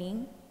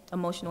training,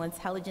 emotional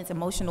intelligence,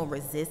 emotional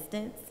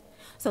resistance,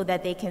 so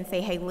that they can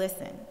say, hey,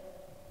 listen,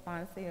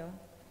 Bonsil,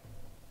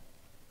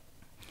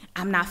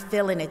 I'm not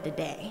feeling it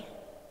today.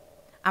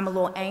 I'm a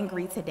little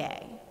angry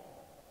today.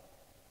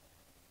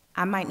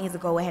 I might need to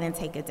go ahead and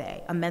take a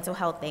day, a mental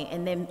health day,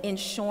 and then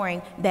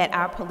ensuring that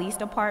our police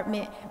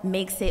department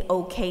makes it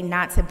okay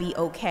not to be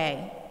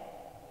okay,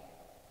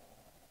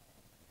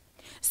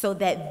 so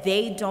that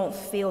they don't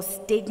feel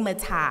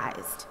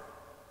stigmatized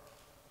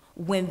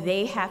when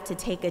they have to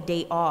take a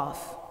day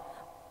off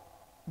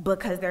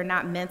because they're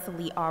not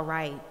mentally all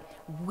right.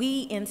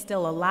 We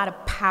instill a lot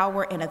of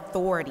power and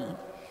authority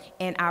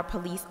in our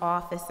police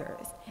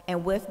officers.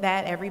 And with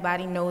that,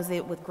 everybody knows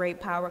it, with great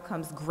power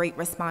comes great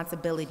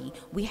responsibility.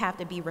 We have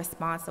to be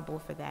responsible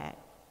for that.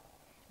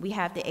 We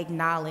have to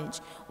acknowledge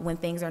when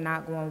things are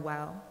not going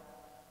well.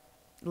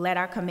 Let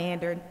our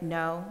commander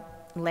know,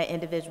 let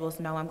individuals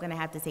know, I'm gonna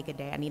have to take a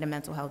day, I need a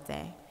mental health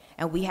day.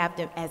 And we have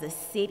to, as a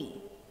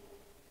city,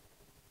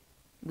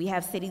 we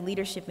have city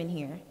leadership in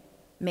here,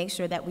 make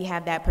sure that we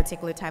have that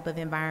particular type of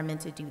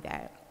environment to do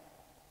that.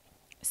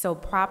 So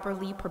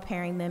properly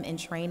preparing them and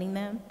training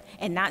them,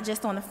 and not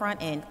just on the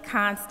front end,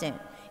 constant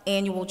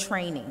annual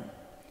training,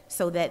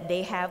 so that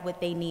they have what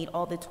they need,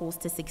 all the tools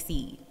to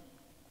succeed,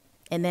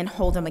 and then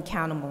hold them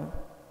accountable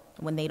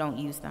when they don't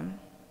use them.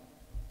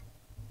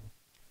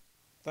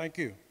 Thank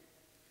you.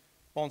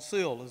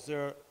 Bonsil, is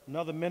there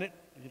another minute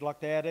you'd like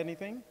to add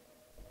anything?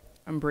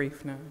 I'm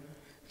brief now.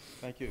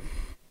 Thank you.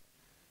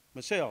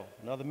 Michelle,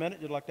 another minute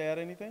you'd like to add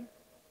anything?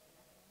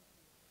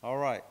 All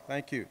right,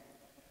 thank you.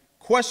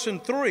 Question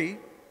 3,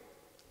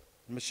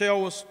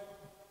 Michelle will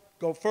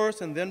go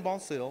first and then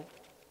Bonsil.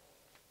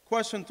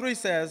 Question 3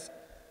 says,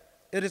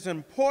 it is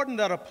important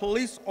that a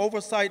police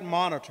oversight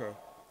monitor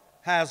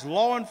has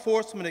law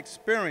enforcement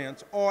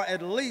experience, or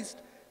at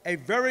least a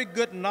very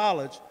good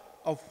knowledge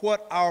of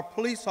what our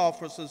police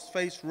officers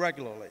face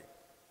regularly.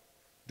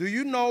 Do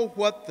you know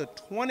what the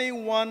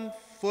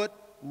 21-foot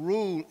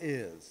rule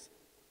is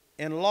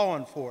in law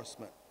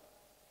enforcement?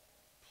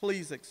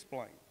 Please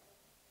explain.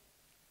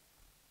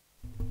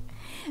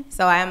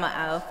 So I'm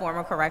a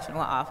former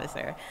correctional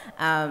officer,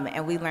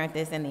 and we learned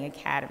this in the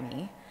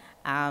academy.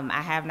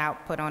 I have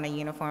not put on a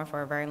uniform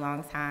for a very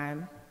long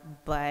time,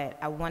 but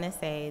I want to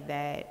say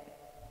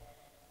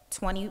that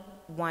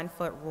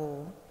 21-foot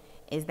rule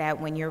is that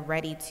when you're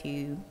ready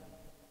to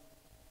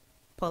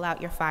pull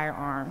out your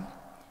firearm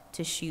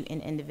to shoot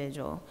an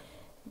individual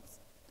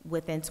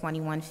within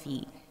 21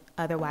 feet.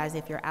 Otherwise,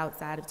 if you're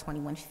outside of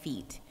 21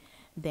 feet,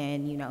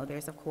 then, you know,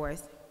 there's, of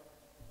course,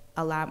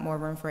 a lot more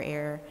room for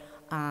error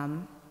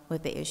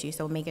with the issue.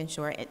 So making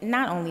sure,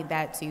 not only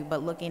that too,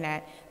 but looking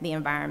at the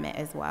environment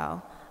as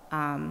well.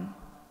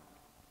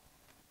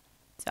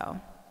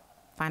 So,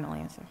 final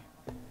answer.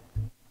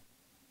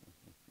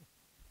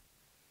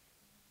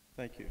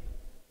 Thank you.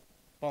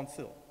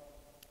 Bonsil.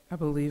 I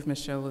believe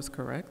Michelle is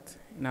correct.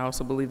 And I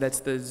also believe that's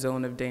the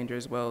zone of danger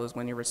as well, as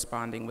when you're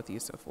responding with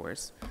use of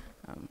force.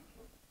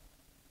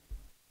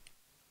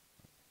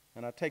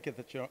 And I take it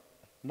that you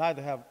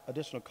neither have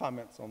additional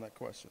comments on that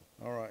question.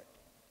 All right.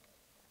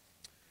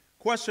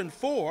 Question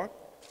 4,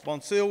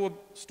 Bonsil will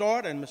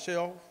start and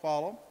Michelle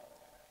follow.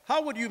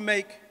 How would you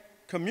make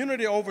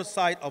community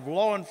oversight of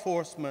law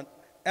enforcement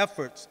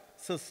efforts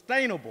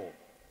sustainable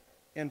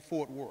in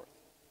Fort Worth?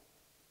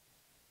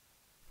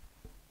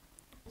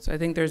 So I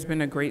think there's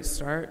been a great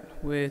start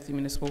with the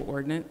municipal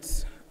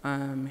ordinance,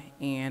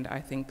 and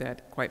I think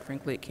that, quite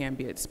frankly, it can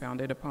be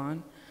expounded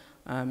upon,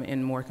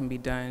 and more can be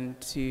done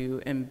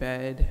to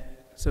embed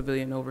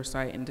civilian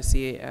oversight and to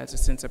see it as a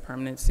sense of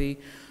permanency.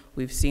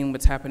 We've seen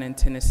what's happened in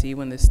Tennessee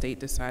when the state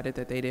decided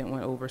that they didn't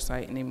want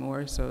oversight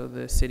anymore, so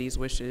the city's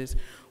wishes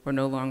were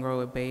no longer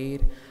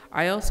obeyed.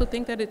 I also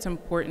think that it's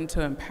important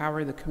to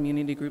empower the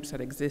community groups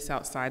that exist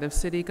outside of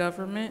city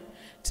government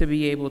to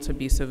be able to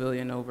be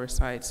civilian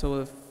oversight.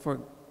 So if, for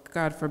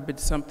God forbid,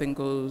 something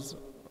goes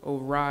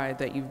awry,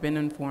 that you've been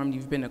informed,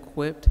 you've been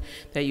equipped,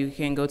 that you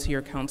can go to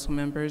your council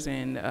members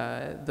and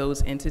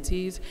those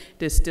entities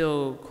to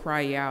still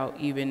cry out,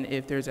 even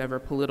if there's ever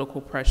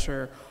political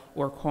pressure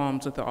or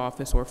qualms with the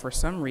office, or for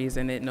some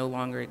reason it no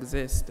longer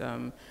exists.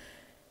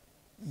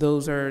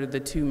 Those are the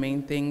two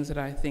main things that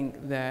I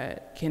think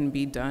that can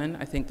be done.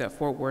 I think that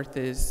Fort Worth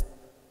is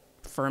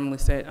firmly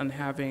set on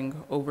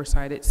having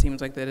oversight. It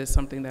seems like that is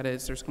something that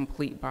there's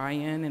complete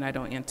buy-in, and I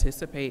don't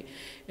anticipate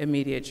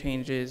immediate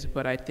changes,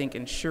 but I think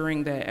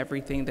ensuring that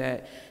everything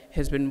that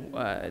has been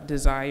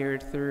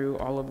desired through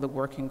all of the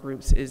working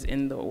groups is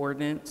in the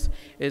ordinance,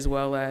 as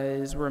well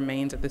as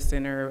remains at the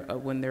center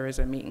of when there is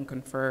a meet and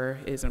confer,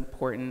 is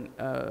important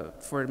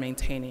for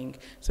maintaining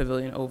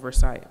civilian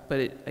oversight.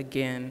 But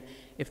again,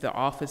 if the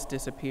office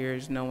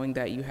disappears, knowing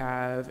that you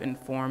have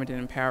informed and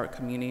empowered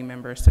community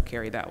members to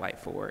carry that light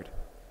forward.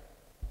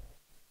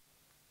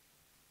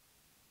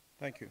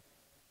 Thank you.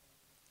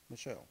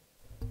 Michelle.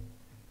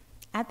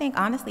 I think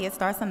honestly it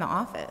starts in the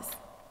office,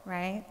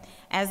 right?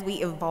 As we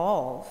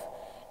evolve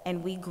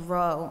and we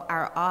grow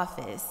our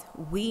office,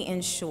 we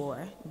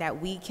ensure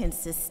that we can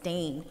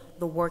sustain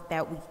the work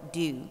that we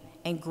do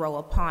and grow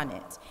upon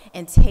it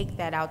and take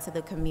that out to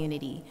the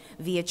community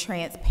via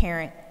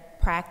transparent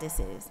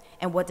practices.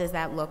 And what does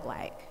that look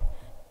like?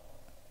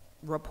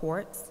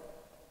 Reports,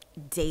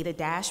 data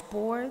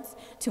dashboards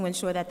to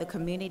ensure that the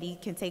community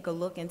can take a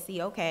look and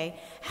see, okay,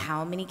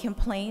 how many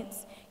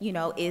complaints,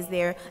 is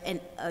there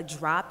a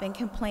drop in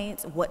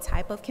complaints? What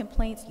type of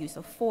complaints? Use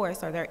of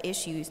force? Are there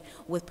issues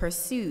with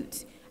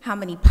pursuit? How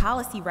many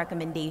policy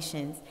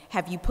recommendations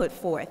have you put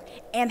forth?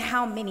 And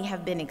how many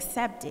have been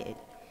accepted?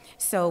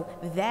 So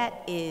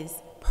that is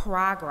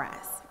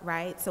progress,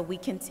 right? So we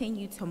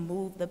continue to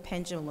move the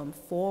pendulum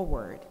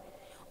forward.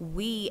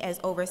 We as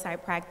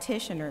oversight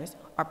practitioners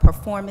are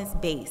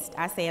performance-based.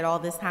 I say it all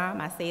this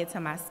time, I say it to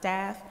my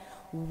staff.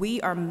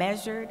 We are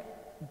measured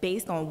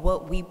based on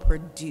what we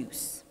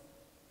produce.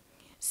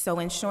 So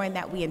ensuring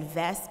that we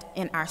invest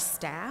in our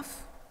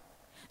staff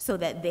so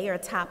that they are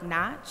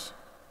top-notch,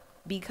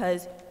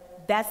 because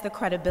that's the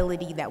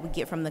credibility that we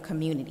get from the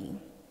community.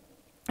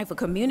 If a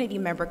community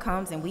member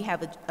comes and we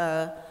have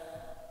a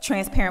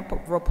transparent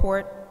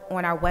report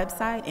on our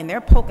website and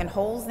they're poking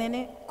holes in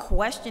it,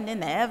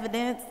 questioning the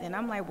evidence, and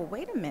I'm like, well,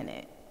 wait a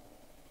minute.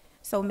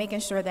 So making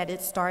sure that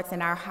it starts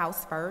in our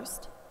house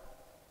first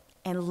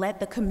and let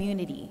the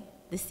community,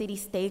 the city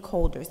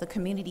stakeholders, the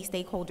community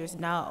stakeholders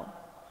know,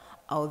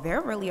 oh,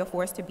 they're really a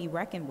force to be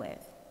reckoned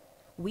with.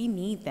 We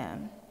need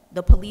them.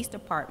 The police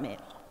department,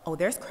 oh,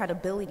 there's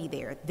credibility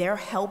there. They're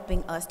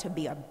helping us to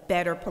be a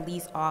better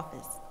police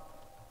office.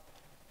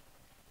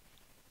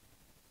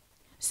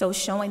 So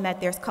showing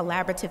that there's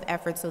collaborative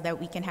efforts so that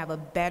we can have a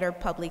better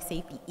public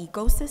safety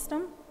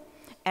ecosystem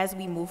as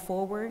we move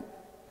forward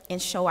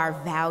and show our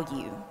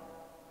value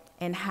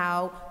and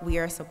how we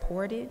are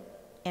supported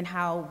and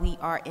how we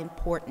are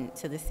important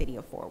to the city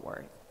of Fort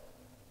Worth.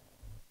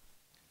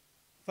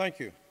 Thank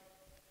you.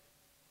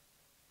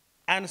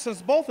 And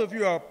since both of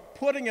you are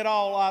putting it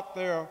all out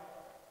there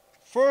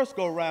first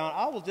go round,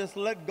 I will just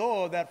let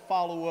go of that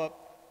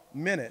follow-up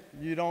minute.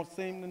 You don't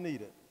seem to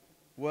need it.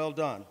 Well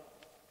done.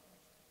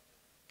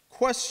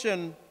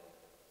 Question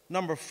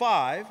number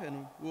 5,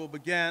 and we'll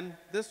begin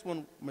this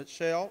one,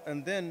 Michelle,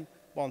 and then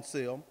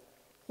Bonsil.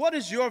 What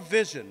is your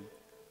vision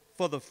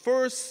for the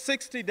first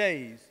 60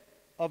 days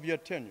of your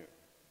tenure?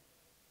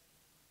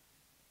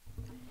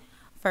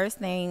 First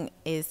thing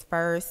is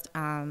first,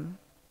 I'm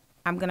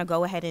gonna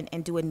go ahead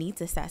and do a needs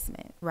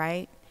assessment,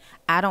 right?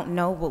 I don't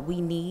know what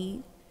we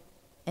need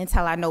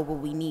until I know what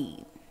we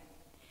need.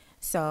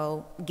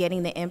 So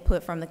getting the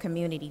input from the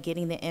community,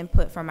 getting the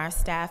input from our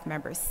staff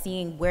members,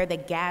 seeing where the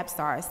gaps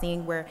are,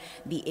 seeing where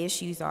the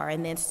issues are,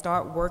 and then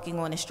start working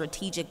on a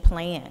strategic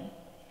plan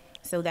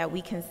so that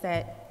we can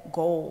set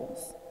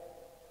goals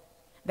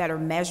that are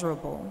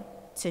measurable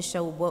to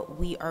show what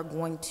we are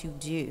going to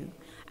do.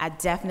 I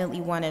definitely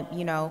want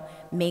to,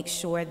 make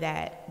sure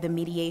that the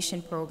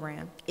mediation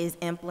program is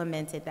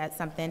implemented. That's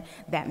something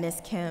that Ms.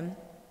 Kim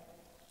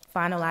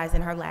finalized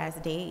in her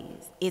last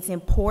days. It's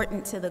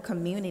important to the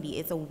community.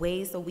 It's a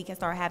way so we can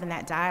start having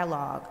that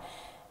dialogue.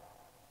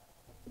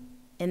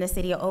 In the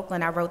city of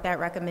Oakland, I wrote that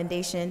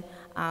recommendation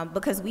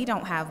because we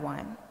don't have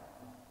one.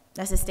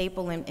 That's a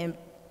staple in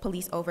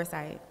police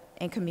oversight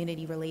and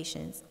community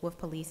relations with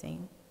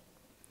policing.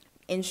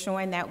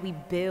 Ensuring that we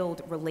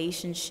build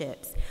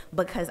relationships,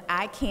 because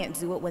I can't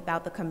do it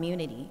without the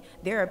community.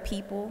 There are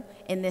people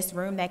in this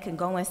room that can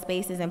go in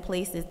spaces and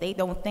places they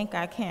don't think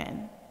I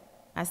can.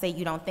 I say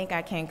you don't think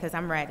I can because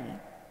I'm ready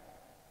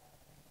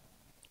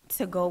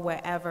to go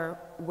wherever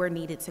we're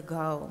needed to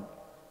go.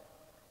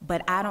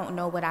 But I don't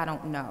know what I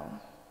don't know.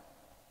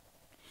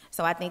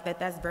 So I think that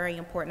that's very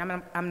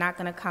important. I'm not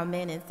going to come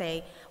in and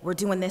say, we're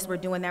doing this, we're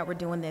doing that, we're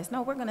doing this.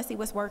 No, we're going to see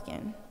what's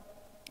working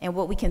and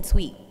what we can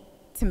tweak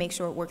to make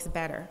sure it works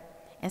better,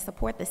 and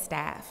support the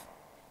staff,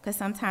 because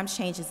sometimes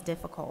change is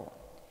difficult.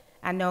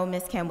 I know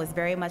Ms. Kim was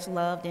very much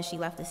loved and she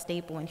left a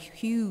staple and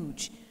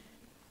huge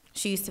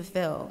shoes to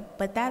fill,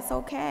 but that's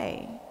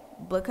okay,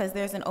 because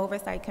there's an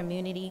oversight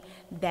community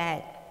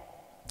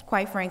that,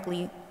 quite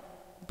frankly,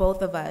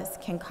 both of us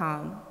can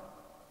come,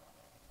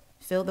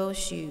 fill those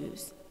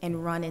shoes,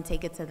 and run and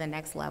take it to the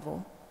next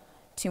level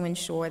to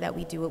ensure that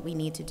we do what we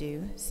need to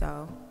do.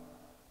 So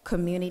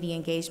community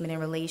engagement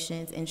and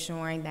relations,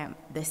 ensuring that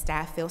the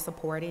staff feel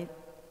supported,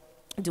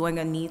 doing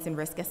a needs and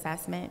risk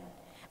assessment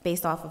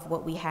based off of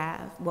what we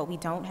have, what we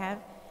don't have,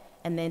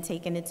 and then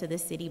taking it to the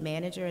city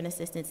manager and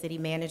assistant city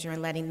manager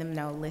and letting them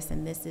know,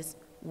 listen, this is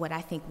what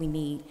I think we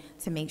need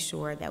to make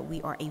sure that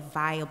we are a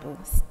viable,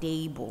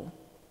 stable,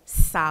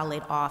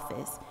 solid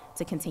office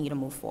to continue to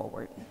move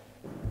forward.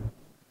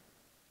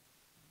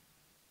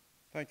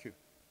 Thank you.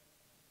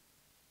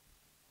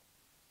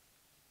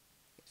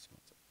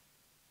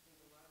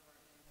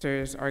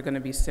 Answers are going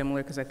to be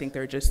similar because I think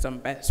they're just some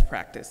best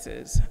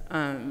practices.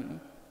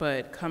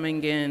 But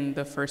coming in,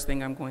 the first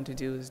thing I'm going to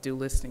do is do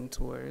listening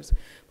tours.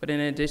 But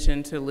in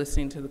addition to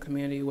listening to the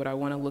community, what I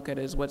want to look at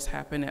is what's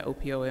happened at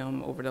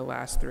OPOM over the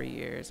last 3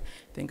 years.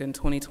 I think in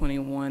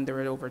 2021, there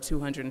were over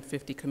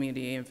 250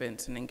 community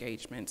events and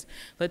engagements.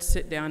 Let's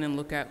sit down and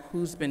look at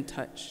who's been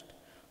touched.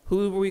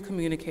 Who are we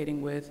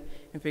communicating with,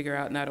 and figure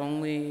out not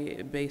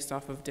only based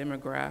off of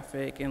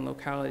demographic and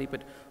locality,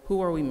 but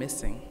who are we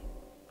missing?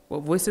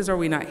 What voices are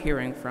we not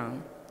hearing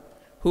from?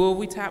 Who have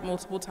we tapped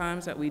multiple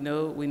times that we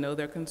know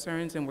their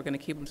concerns, and we're going to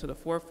keep them to the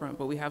forefront,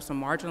 but we have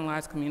some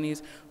marginalized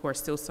communities who are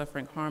still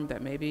suffering harm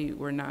that maybe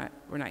we're not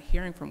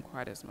hearing from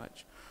quite as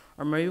much.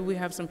 Or maybe we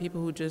have some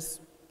people who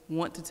just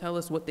want to tell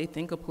us what they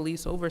think of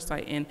police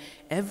oversight, and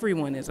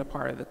everyone is a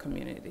part of the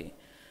community.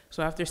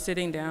 So after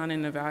sitting down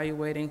and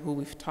evaluating who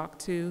we've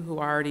talked to, who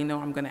I already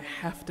know I'm going to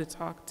have to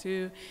talk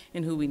to,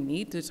 and who we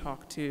need to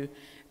talk to,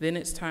 then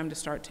it's time to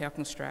start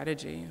talking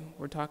strategy.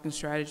 We're talking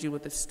strategy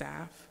with the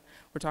staff.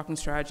 We're talking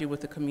strategy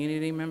with the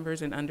community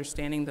members and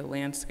understanding the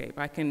landscape.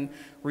 I can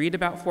read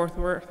about Fort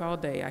Worth all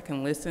day. I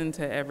can listen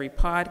to every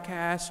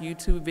podcast,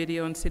 YouTube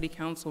video, and city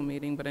council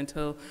meeting, but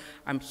until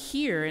I'm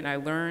here and I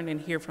learn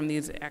and hear from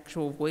these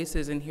actual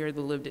voices and hear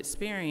the lived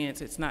experience,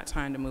 it's not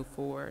time to move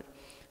forward.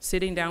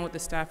 Sitting down with the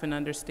staff and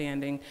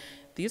understanding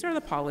these are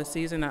the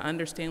policies, and I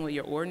understand what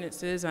your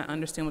ordinance is, I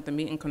understand what the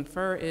meet and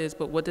confer is,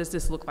 but what does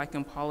this look like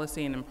in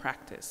policy and in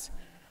practice?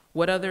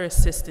 What other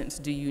assistance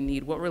do you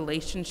need? What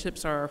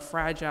relationships are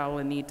fragile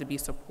and need to be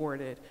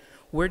supported?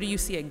 Where do you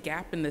see a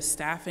gap in the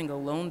staffing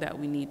alone that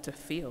we need to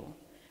fill?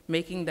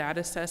 Making that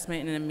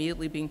assessment and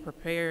immediately being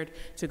prepared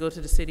to go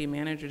to the city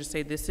manager to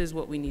say, this is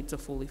what we need to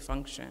fully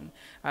function.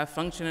 I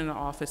function in an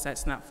office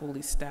that's not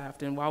fully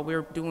staffed, and while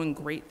we're doing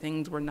great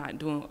things, we're not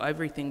doing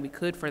everything we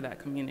could for that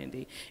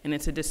community. And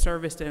it's a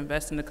disservice to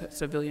invest in the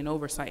civilian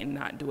oversight and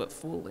not do it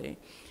fully.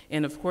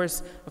 And of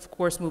course,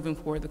 moving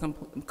forward, the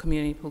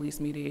community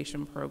police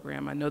mediation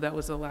program. I know that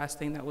was the last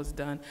thing that was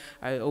done.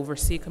 I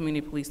oversee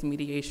community police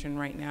mediation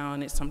right now,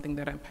 and it's something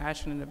that I'm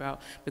passionate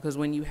about, because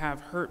when you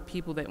have hurt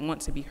people that want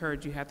to be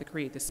heard, you have to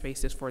create the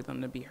spaces for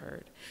them to be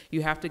heard.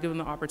 You have to give them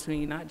the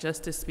opportunity not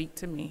just to speak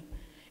to me,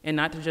 and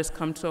not to just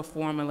come to a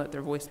forum and let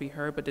their voice be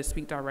heard, but to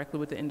speak directly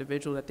with the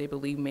individual that they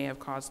believe may have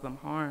caused them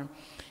harm.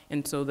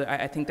 And so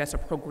I think that's a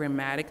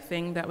programmatic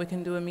thing that we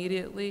can do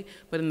immediately,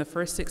 but in the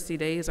first 60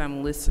 days,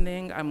 I'm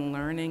listening, I'm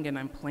learning, and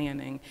I'm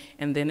planning,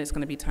 and then it's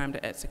gonna be time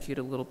to execute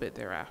a little bit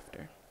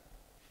thereafter.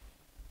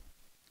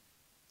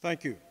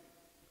 Thank you.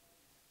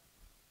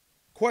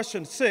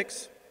 Question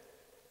 6,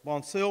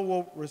 Bonsil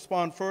will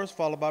respond first,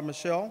 followed by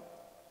Michelle.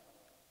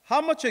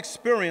 How much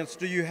experience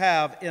do you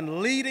have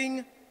in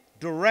leading,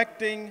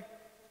 directing,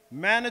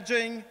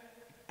 managing,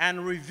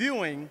 and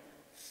reviewing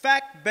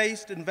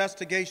fact-based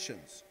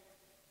investigations?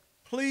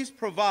 Please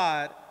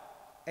provide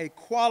a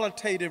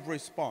qualitative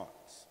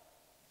response.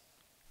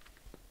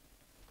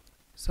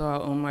 So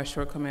I'll own my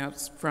shortcoming up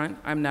front.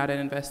 I'm not an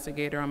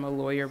investigator, I'm a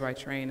lawyer by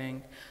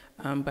training.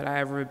 But I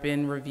have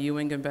been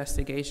reviewing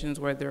investigations,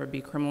 whether it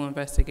be criminal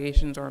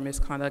investigations or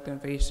misconduct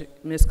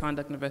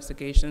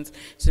investigations,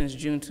 since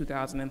June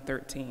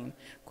 2013.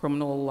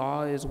 Criminal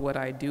law is what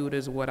I do, it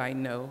is what I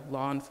know.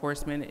 Law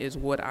enforcement is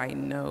what I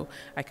know.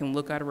 I can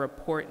look at a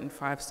report in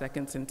 5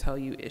 seconds and tell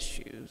you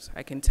issues.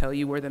 I can tell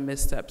you where the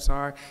missteps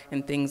are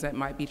and things that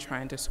might be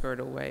trying to skirt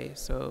away.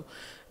 So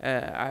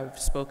I've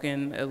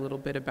spoken a little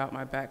bit about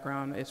my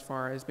background as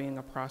far as being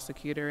a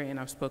prosecutor, and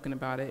I've spoken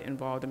about it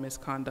involved in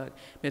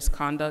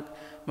misconduct.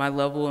 My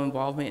level of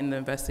involvement in the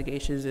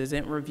investigations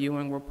isn't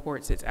reviewing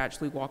reports, it's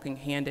actually walking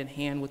hand in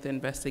hand with the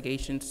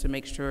investigations to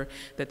make sure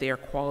that they are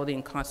quality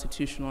and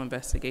constitutional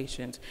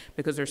investigations,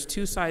 because there's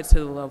two sides to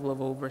the level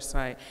of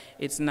oversight.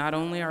 It's not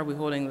only are we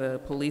holding the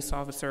police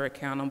officer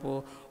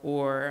accountable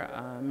or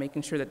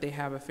making sure that they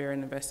have a fair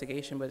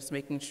investigation, but it's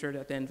making sure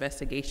that the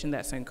investigation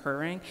that's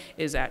occurring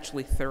is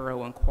actually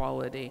thorough and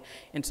quality.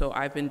 And so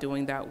I've been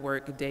doing that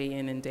work day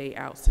in and day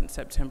out since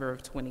September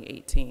of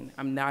 2018.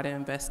 I'm not an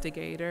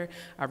investigator.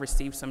 I've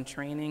received some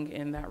training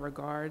in that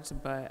regards,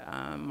 but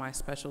my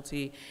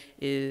specialty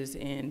is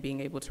in being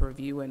able to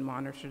review and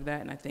monitor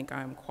that, and I think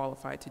I'm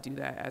qualified to do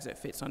that as it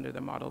fits under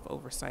the model of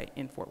oversight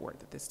in Fort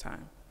Worth at this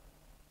time.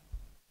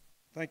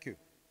 Thank you.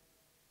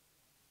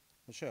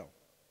 Michelle.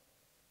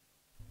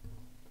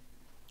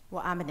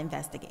 Well, I'm an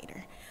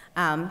investigator,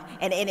 and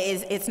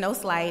it's no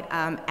slight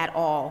at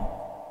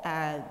all.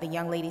 The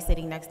young lady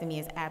sitting next to me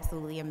is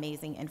absolutely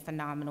amazing and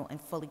phenomenal and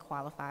fully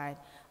qualified,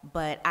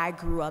 but I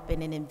grew up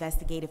in an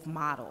investigative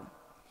model.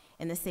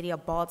 In the city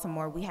of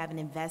Baltimore, we have an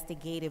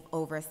investigative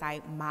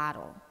oversight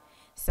model.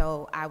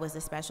 So I was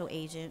a special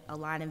agent, a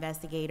line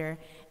investigator,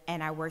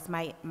 and I worked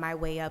my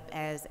way up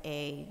as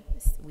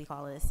we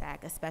call it a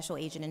SAC, a special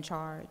agent in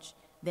charge,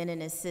 then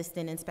an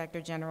assistant inspector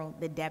general,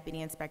 the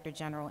deputy inspector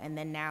general, and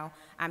then now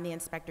I'm the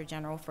inspector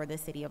general for the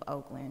city of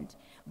Oakland.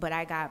 But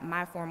I got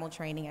my formal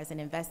training as an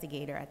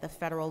investigator at the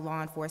Federal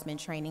Law Enforcement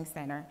Training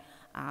Center,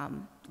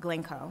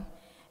 Glencoe.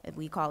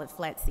 We call it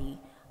FLETC.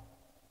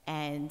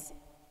 And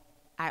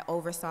I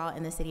oversaw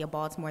in the city of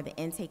Baltimore the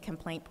intake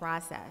complaint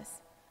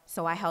process.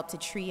 So I helped to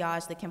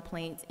triage the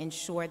complaints,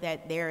 ensure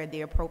that they're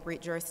the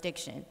appropriate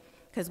jurisdiction.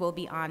 Because we'll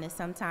be honest,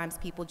 sometimes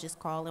people just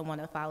call and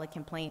want to file a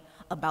complaint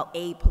about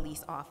a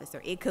police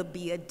officer. It could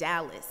be a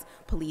Dallas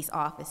police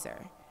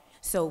officer.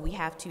 So we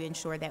have to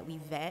ensure that we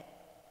vet,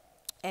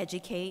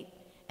 educate,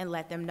 and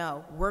let them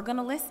know, we're going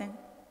to listen,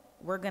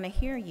 we're going to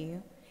hear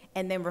you,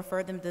 and then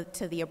refer them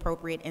to the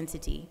appropriate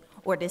entity,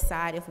 or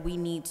decide if we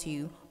need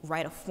to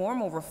write a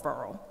formal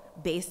referral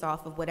based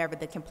off of whatever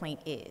the complaint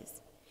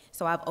is.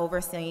 So I've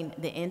overseen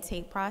the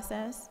intake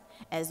process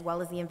as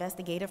well as the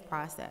investigative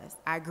process.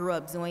 I grew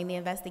up doing the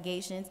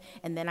investigations,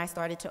 and then I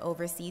started to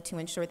oversee to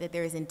ensure that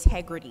there is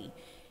integrity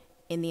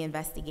in the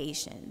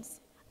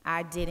investigations.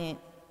 I didn't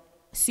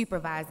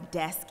supervise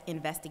desk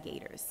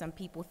investigators. Some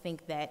people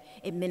think that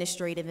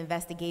administrative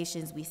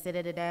investigations, we sit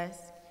at a desk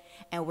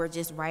and we're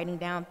just writing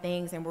down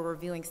things and we're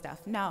reviewing stuff.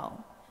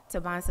 No. To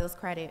Bonsil's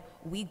credit,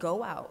 we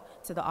go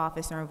out to the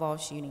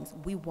officer-involved shootings.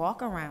 We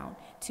walk around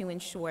to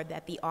ensure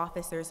that the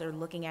officers are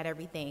looking at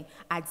everything,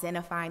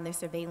 identifying the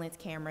surveillance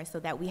cameras so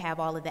that we have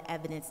all of the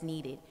evidence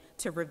needed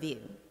to review.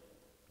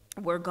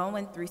 We're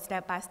going through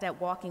step-by-step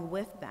walking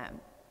with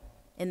them.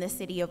 In the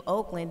city of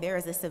Oakland, there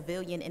is a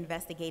civilian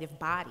investigative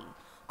body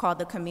called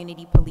the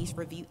Community Police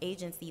Review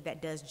Agency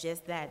that does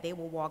just that. They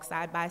will walk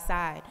side by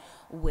side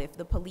with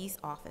the police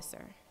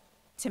officer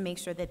to make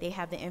sure that they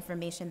have the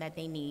information that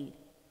they need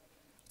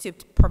to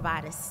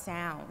provide a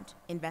sound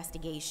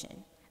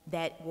investigation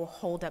that will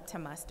hold up to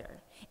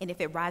muster. And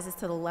if it rises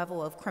to the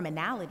level of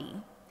criminality,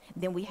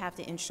 then we have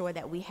to ensure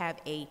that we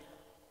have a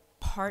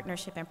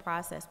partnership and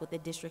process with the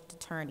district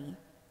attorney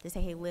to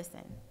say, hey,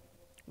 listen,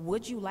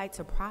 would you like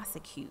to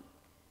prosecute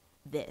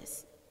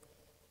this?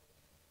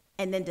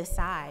 And then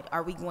decide,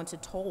 are we going to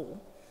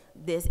toll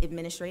this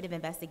administrative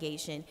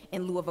investigation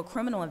in lieu of a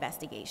criminal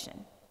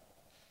investigation?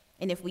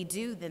 And if we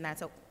do, then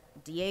that's okay.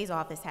 DA's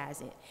office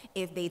has it.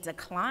 If they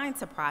decline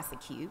to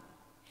prosecute,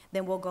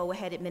 then we'll go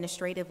ahead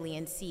administratively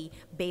and see,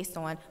 based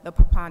on the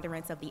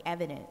preponderance of the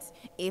evidence,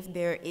 if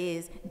there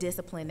is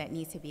discipline that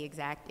needs to be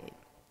exacted.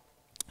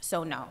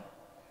 So no,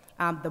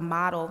 the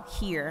model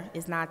here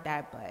is not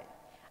that, but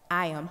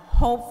I am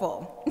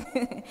hopeful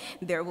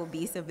there will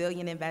be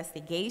civilian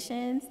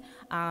investigations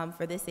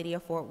for the city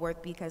of Fort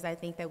Worth, because I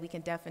think that we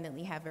can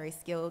definitely have very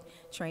skilled,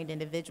 trained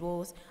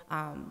individuals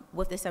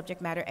with the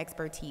subject matter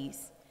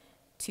expertise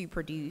to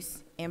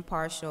produce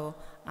impartial,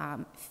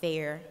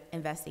 fair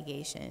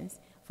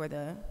investigations for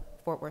the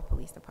Fort Worth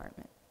Police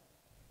Department.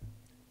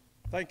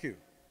 Thank you.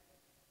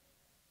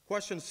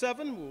 Question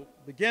 7 will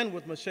begin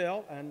with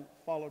Michelle and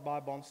followed by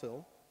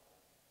Bonsil.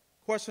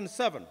 Question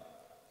 7.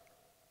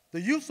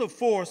 The use of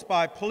force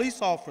by police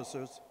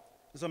officers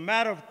is a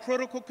matter of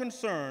critical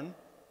concern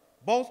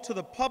both to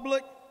the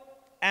public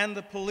and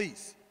the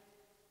police.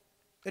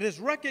 It is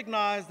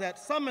recognized that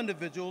some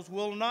individuals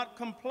will not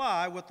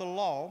comply with the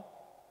law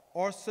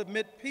or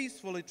submit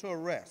peacefully to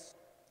arrest.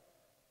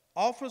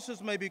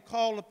 Officers may be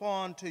called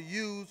upon to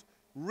use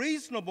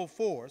reasonable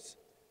force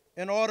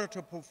in order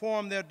to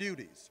perform their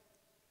duties,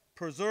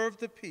 preserve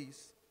the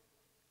peace,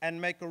 and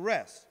make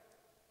arrests.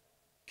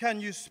 Can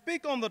you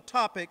speak on the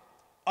topic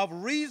of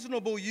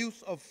reasonable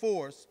use of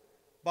force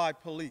by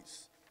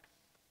police?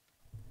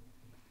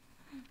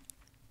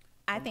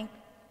 I think.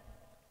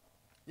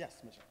 Yes,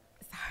 Michelle.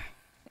 Sorry.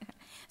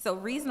 So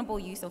reasonable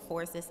use of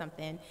force is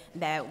something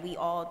that we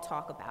all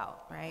talk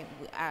about, right?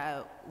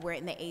 We're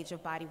in the age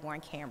of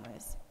body-worn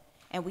cameras,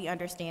 and we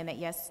understand that,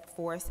 yes,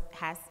 force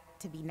has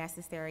to be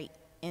necessary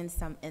in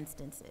some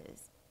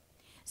instances.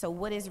 So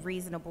what is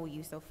reasonable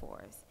use of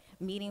force?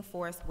 Meeting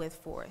force with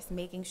force,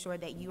 making sure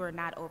that you are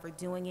not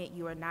overdoing it,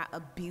 you are not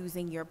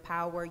abusing your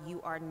power,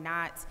 you are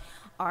not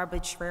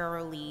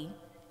arbitrarily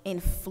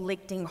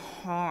inflicting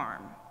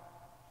harm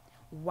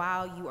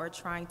while you are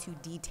trying to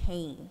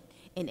detain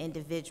an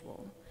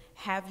individual.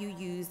 Have you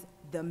used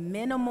the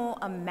minimal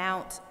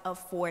amount of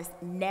force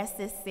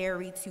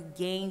necessary to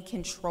gain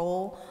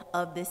control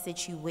of the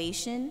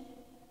situation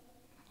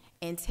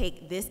and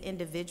take this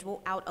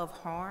individual out of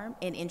harm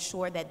and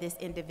ensure that this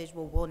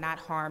individual will not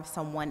harm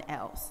someone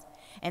else?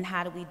 And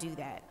how do we do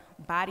that?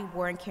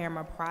 Body-worn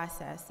camera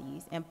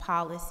processes and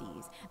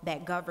policies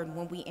that govern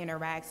when we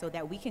interact so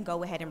that we can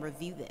go ahead and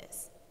review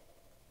this.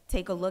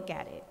 Take a look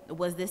at it.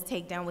 Was this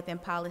takedown within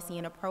policy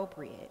and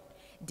appropriate?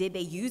 Did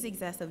they use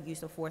excessive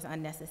use of force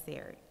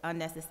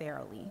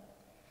unnecessarily?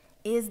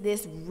 Is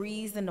this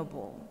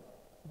reasonable?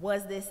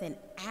 Was this an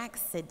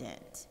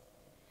accident?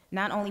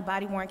 Not only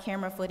body-worn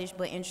camera footage,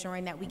 but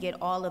ensuring that we get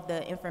all of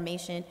the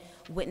information,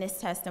 witness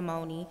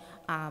testimony,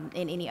 and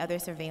any other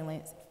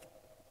surveillance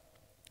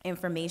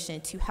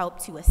information to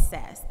help to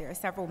assess. There are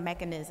several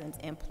mechanisms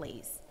in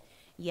place.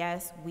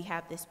 Yes, we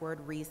have this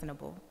word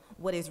reasonable.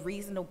 What is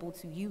reasonable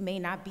to you may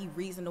not be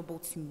reasonable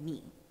to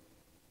me.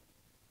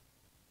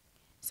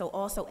 So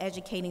also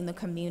educating the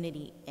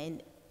community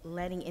and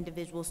letting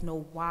individuals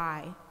know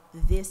why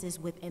this is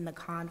within the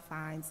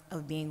confines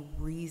of being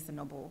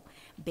reasonable.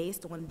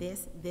 Based on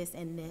this, this,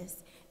 and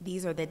this,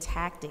 these are the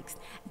tactics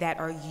that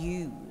are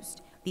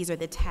used. These are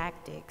the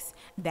tactics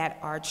that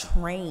are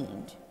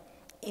trained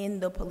in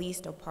the police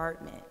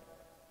department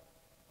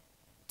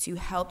to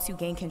help to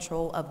gain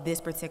control of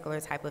this particular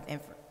type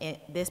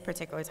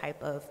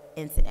of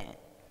incident.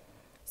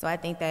 So I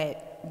think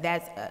that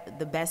that's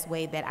the best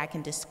way that I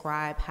can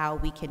describe how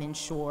we can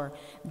ensure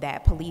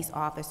that police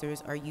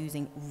officers are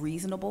using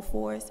reasonable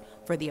force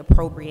for the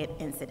appropriate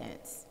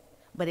incidents.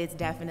 But it's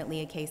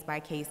definitely a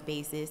case-by-case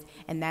basis,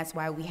 and that's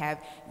why we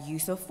have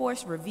use of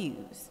force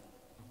reviews.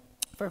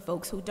 For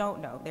folks who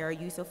don't know, there are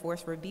use of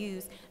force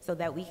reviews so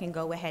that we can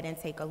go ahead and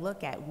take a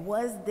look at,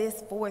 was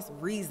this force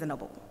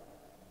reasonable?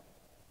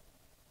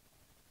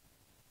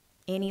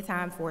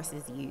 Anytime force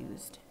is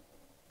used.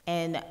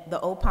 And the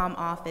OPOM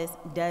office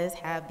does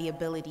have the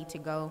ability to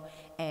go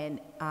and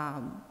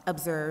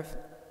observe,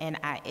 and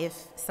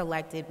if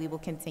selected, we will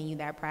continue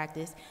that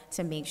practice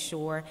to make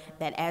sure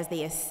that as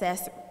they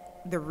assess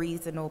the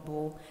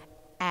reasonable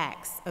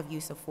acts of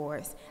use of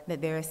force,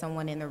 that there is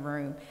someone in the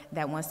room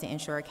that wants to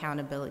ensure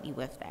accountability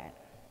with that.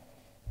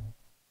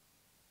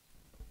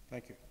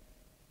 Thank you.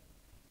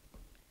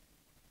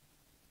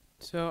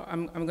 So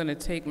I'm going to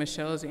take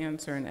Michelle's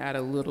answer and add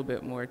a little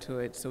bit more to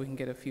it so we can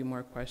get a few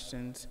more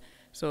questions.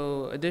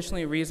 So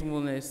additionally,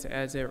 reasonableness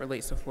as it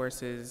relates to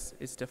force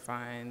is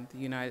defined. The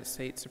United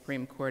States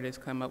Supreme Court has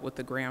come up with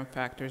the Graham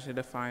factors to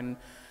define,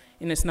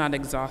 and it's not an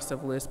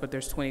exhaustive list, but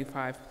there's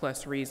 25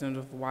 plus reasons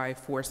of why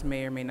force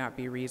may or may not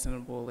be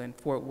reasonable. And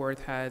Fort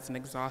Worth has an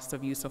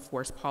exhaustive use of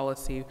force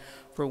policy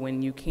for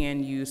when you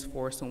can use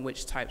force and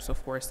which types of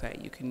force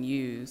that you can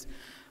use.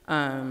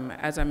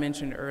 As I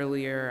mentioned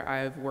earlier,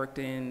 I've worked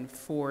in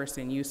force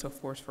and use of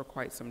force for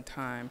quite some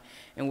time.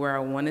 And where I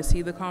want to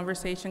see the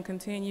conversation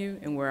continue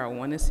and where I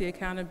want to see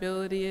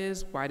accountability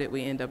is, why did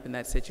we end up in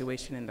that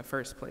situation in the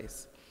first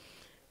place?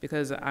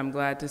 Because I'm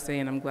glad to say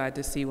and I'm glad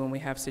to see when we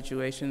have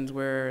situations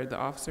where the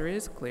officer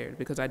is cleared,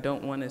 because I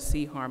don't want to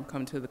see harm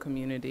come to the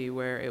community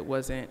where it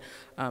wasn't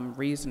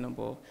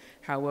reasonable.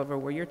 However,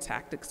 were your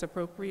tactics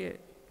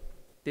appropriate?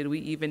 Did we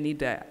even need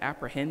to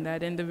apprehend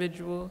that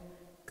individual?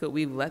 Could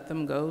we let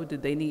them go?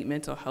 Did they need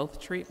mental health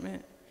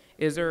treatment?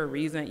 Is there a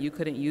reason that you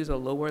couldn't use a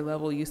lower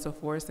level use of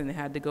force and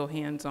had to go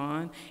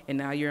hands-on, and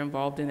now you're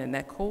involved in a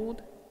neck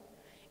hold?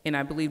 And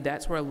I believe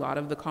that's where a lot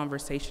of the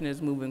conversation is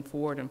moving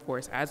forward in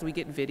force. As we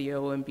get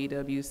video and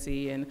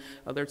BWC and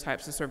other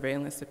types of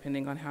surveillance,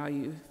 depending on how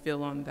you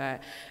feel on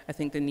that, I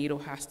think the needle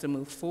has to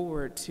move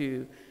forward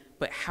to,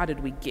 but how did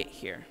we get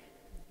here?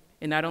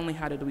 And not only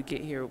how did we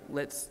get here,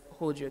 let's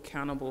hold you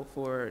accountable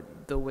for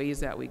the ways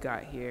that we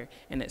got here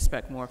and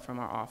expect more from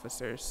our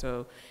officers.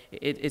 So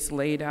it's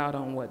laid out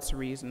on what's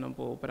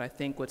reasonable, but I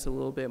think what's a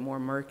little bit more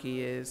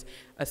murky is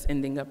us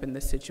ending up in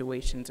the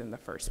situations in the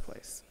first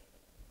place.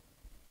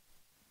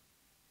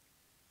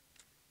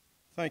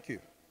 Thank you.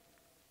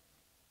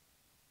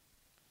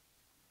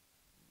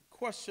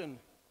 Question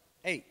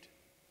 8.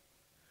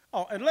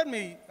 Oh, and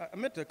I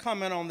meant to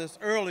comment on this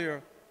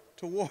earlier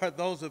toward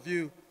those of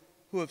you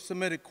who have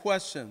submitted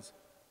questions.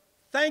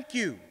 Thank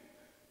you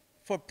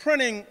for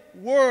printing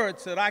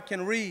words that I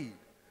can read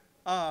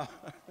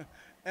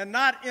and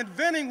not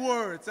inventing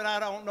words that I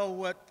don't know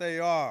what they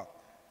are.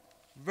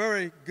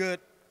 Very good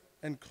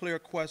and clear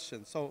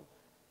question. So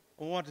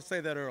I wanted to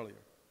say that earlier.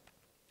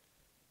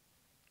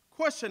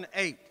 Question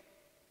 8.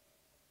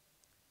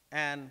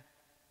 And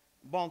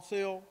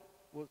Bonsil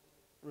will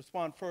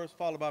respond first,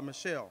 followed by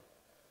Michelle.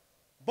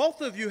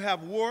 Both of you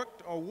have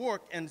worked or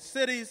work in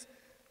cities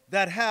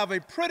that have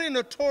a pretty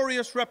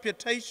notorious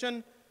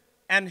reputation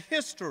and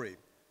history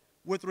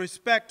with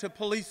respect to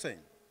policing,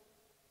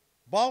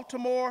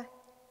 Baltimore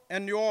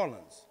and New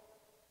Orleans,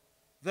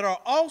 that are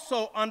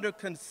also under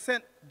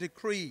consent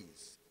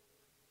decrees.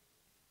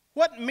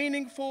 What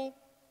meaningful,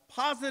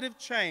 positive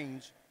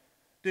change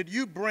did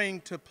you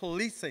bring to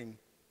policing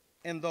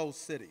in those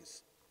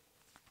cities?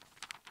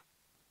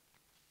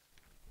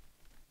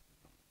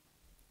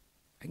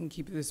 I can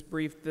keep this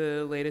brief.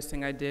 The latest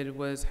thing I did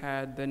was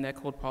had the neck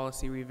hold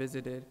policy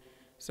revisited.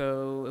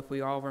 So if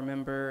we all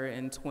remember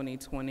in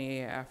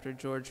 2020, after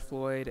George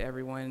Floyd,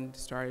 everyone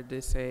started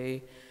to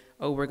say,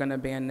 oh, we're gonna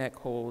ban neck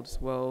holds.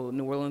 Well,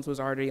 New Orleans was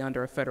already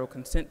under a federal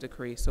consent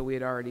decree, so we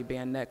had already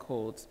banned neck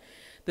holds.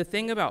 The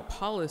thing about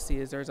policy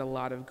is there's a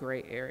lot of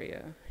gray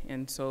area.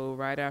 And so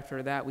right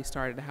after that, we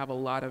started to have a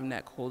lot of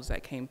neck holds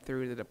that came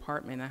through the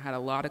department. I had a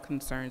lot of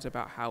concerns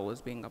about how it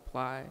was being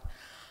applied.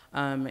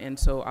 And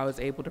so I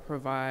was able to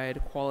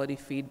provide quality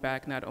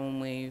feedback not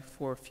only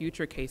for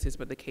future cases,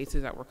 but the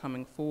cases that were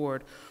coming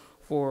forward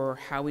for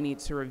how we need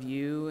to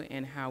review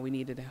and how we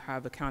needed to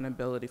have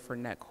accountability for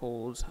neck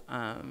holds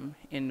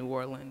in New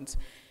Orleans.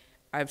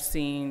 I've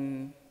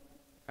seen,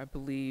 I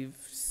believe,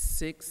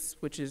 6,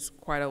 which is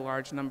quite a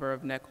large number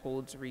of neck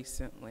holds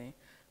recently.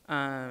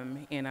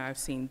 And I've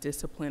seen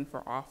discipline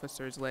for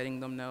officers, letting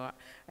them know,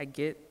 I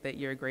get that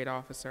you're a great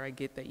officer, I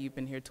get that you've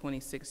been here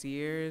 26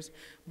 years,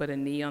 but a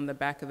knee on the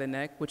back of the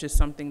neck, which is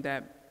something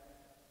that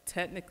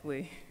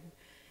technically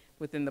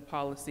within the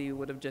policy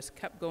would have just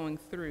kept going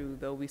through,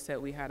 though we said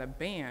we had a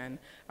ban,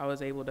 I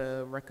was able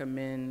to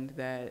recommend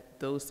that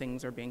those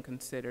things are being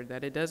considered,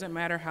 that it doesn't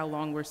matter how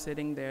long we're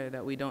sitting there,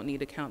 that we don't need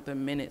to count the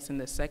minutes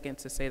and the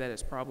seconds to say that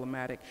it's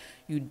problematic.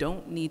 You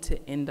don't need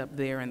to end up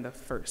there in the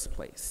first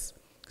place.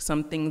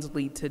 Some things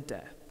lead to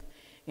death.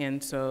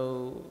 And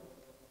so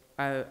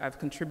I've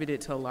contributed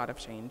to a lot of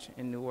change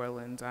in New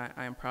Orleans. I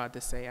am proud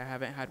to say I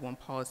haven't had one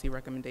policy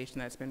recommendation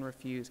that's been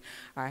refused.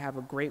 I have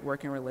a great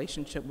working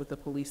relationship with the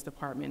police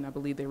department, and I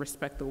believe they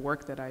respect the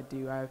work that I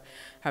do. I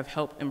have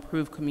helped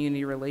improve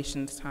community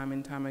relations time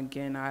and time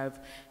again. I've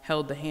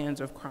held the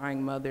hands of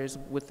crying mothers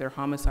with their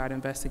homicide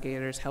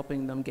investigators,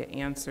 helping them get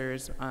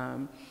answers.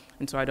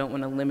 And so I don't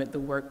want to limit the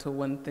work to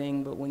one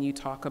thing, but when you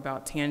talk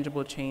about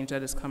tangible change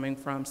that is coming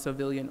from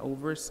civilian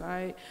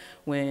oversight,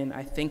 when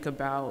I think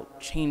about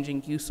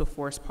changing use of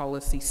force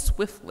policy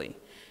swiftly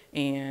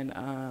and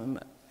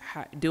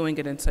doing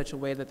it in such a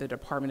way that the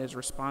department is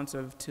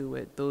responsive to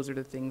it, those are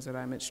the things that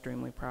I'm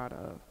extremely proud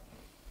of.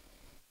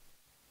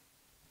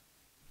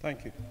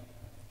 Thank you.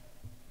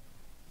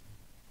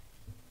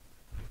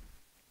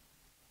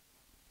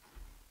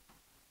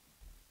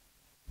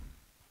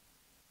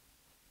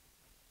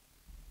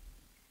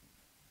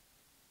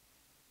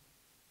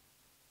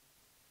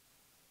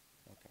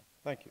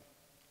 Thank you.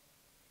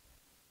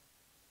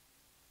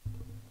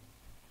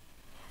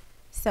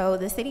 So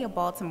the city of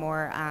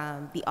Baltimore,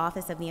 the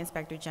Office of the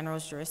Inspector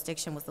General's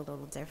jurisdiction was a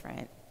little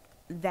different.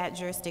 That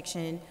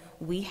jurisdiction,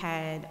 we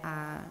had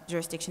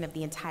jurisdiction of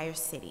the entire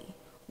city,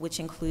 which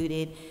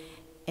included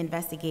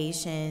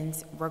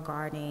investigations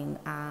regarding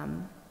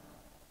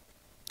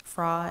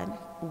fraud,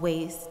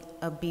 waste,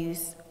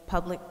 abuse,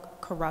 public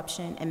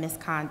corruption, and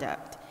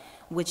misconduct,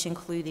 which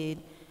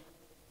included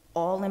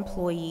all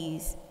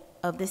employees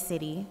of the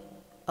city,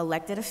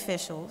 elected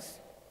officials,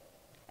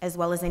 as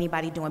well as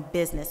anybody doing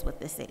business with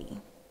the city.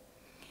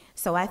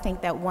 So I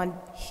think that one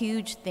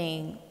huge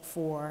thing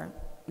for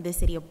the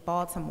city of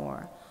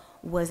Baltimore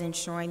was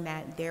ensuring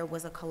that there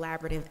was a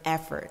collaborative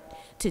effort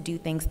to do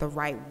things the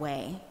right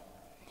way.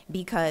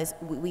 Because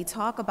we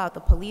talk about the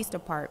police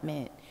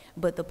department,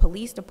 but the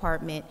police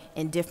department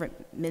in different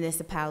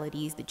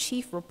municipalities, the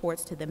chief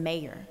reports to the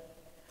mayor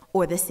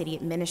or the city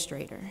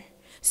administrator.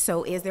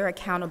 So is there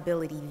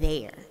accountability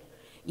there?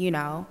 You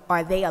know,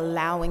 are they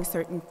allowing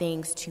certain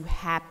things to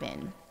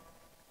happen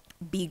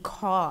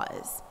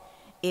because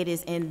it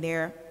is in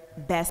their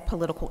best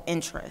political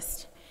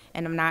interest?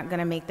 And I'm not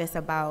gonna make this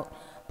about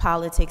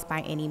politics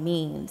by any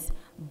means,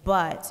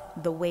 but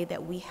the way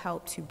that we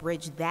help to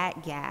bridge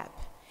that gap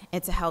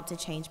and to help to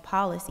change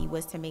policy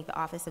was to make the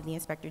Office of the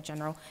Inspector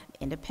General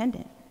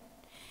independent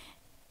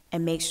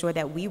and make sure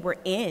that we were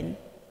in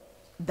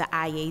the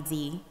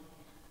IAD.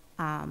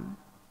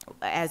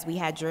 As we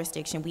had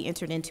jurisdiction, we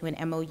entered into an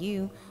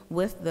MOU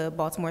with the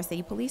Baltimore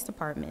City Police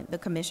Department. The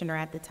commissioner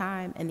at the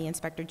time and the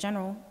Inspector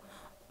General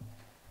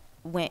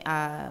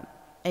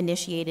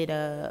initiated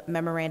a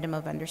memorandum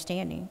of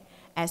understanding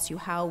as to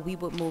how we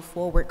would move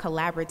forward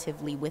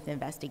collaboratively with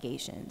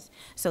investigations,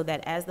 so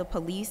that as the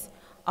police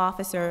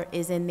officer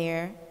is in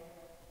there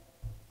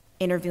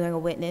interviewing a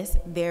witness,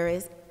 there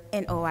is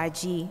an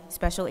OIG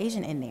special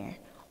agent in there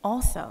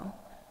also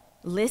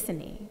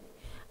listening,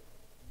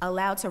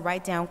 allowed to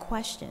write down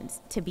questions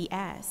to be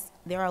asked.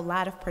 There are a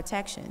lot of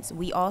protections.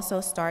 We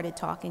also started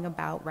talking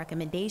about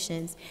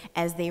recommendations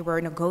as they were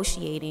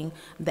negotiating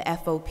the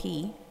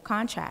FOP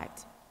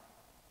contract.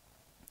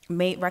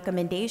 Made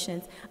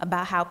recommendations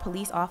about how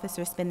police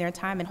officers spend their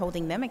time and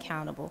holding them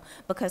accountable,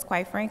 because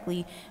quite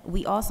frankly,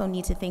 we also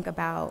need to think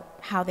about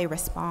how they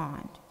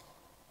respond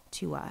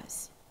to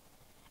us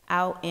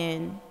out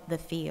in the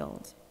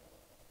field.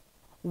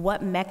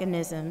 What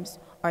mechanisms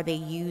are they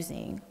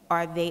using?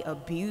 Are they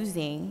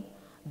abusing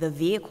the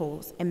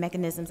vehicles and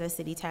mechanisms that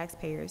city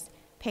taxpayers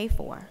pay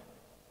for,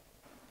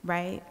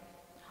 right?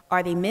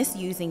 Are they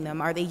misusing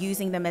them? Are they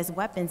using them as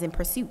weapons in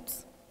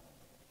pursuits?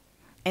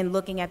 And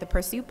looking at the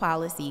pursuit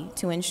policy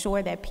to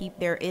ensure that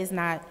there is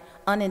not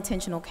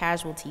unintentional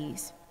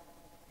casualties.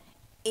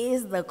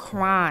 Is the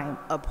crime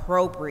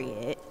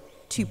appropriate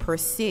to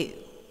pursue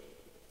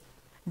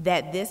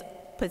that this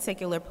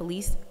particular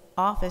police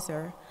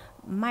officer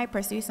might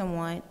pursue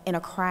someone and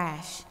a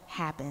crash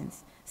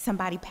happens?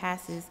 Somebody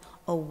passes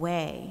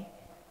away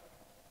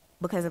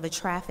because of a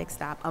traffic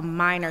stop, a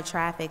minor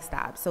traffic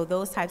stop. So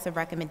those types of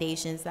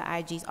recommendations, the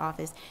IG's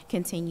office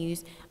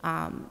continues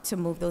to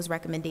move those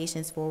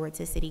recommendations forward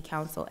to City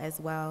Council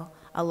as well.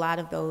 A lot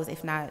of those,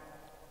 if not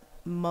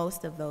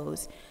most of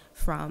those,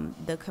 from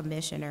the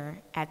commissioner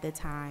at the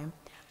time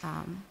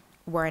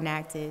were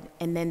enacted,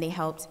 and then they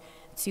helped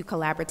to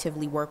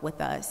collaboratively work with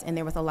us, and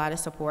there was a lot of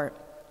support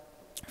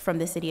from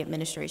the city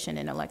administration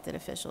and elected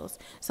officials.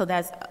 So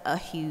that's a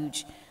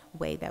huge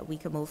way that we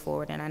could move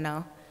forward, and I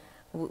know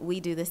we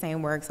do the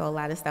same work, so a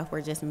lot of stuff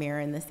we're just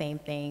mirroring the same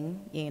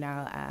thing.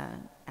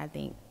 I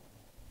think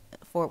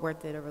Fort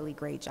Worth did a really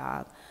great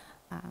job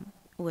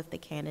with the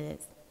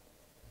candidates.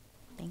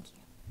 Thank you.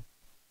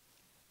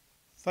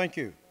 Thank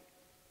you.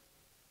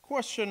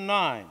 Question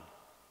 9.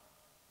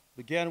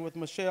 Begin with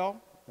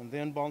Michelle and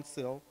then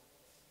Bonsil.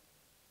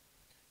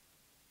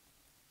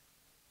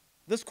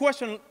 This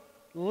question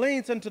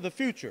leans into the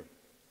future.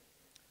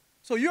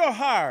 So you're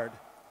hired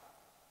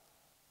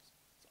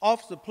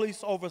Office of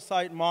Police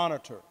Oversight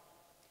Monitor.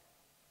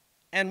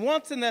 And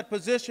once in that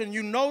position,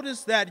 you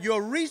notice that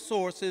your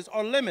resources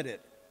are limited,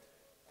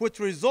 which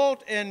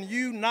result in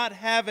you not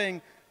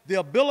having the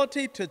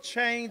ability to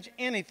change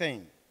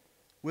anything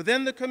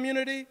within the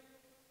community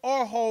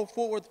or hold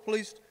Fort Worth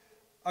Police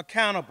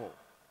accountable.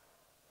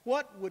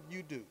 What would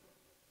you do?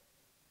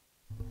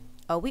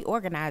 Oh, we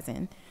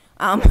organizing.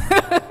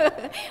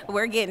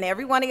 We're getting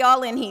every one of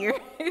y'all in here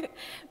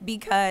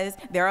because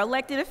there are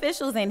elected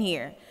officials in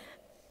here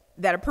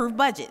that approve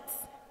budgets.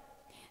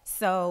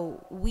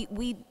 So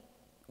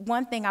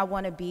one thing I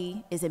want to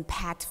be is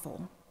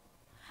impactful.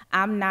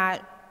 I'm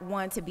not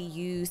one to be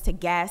used to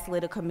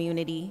gaslit a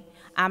community.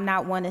 I'm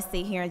not one to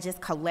sit here and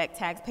just collect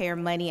taxpayer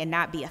money and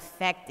not be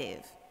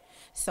effective.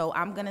 So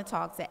I'm going to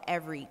talk to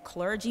every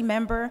clergy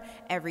member,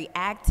 every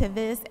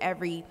activist,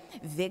 every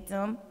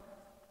victim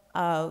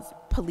of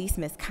police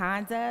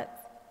misconduct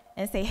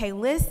and say, hey,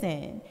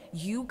 listen,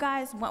 you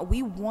guys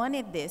we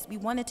wanted this. We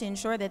wanted to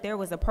ensure that there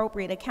was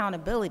appropriate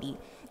accountability,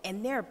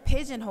 and they're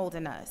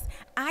pigeonholing us.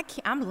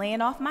 I'm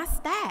laying off my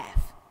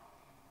staff.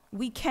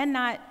 We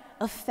cannot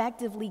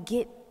effectively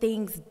get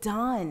things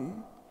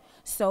done.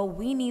 So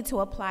we need to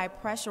apply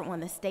pressure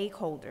on the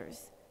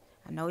stakeholders.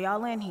 I know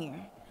y'all in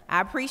here. I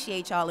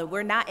appreciate y'all, and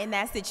we're not in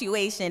that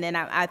situation, and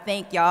I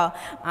thank y'all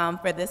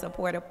for the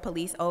support of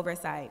police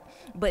oversight.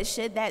 But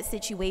should that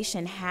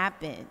situation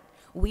happen,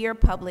 we are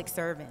public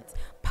servants.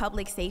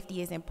 Public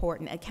safety is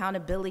important.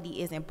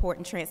 Accountability is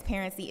important.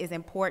 Transparency is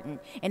important,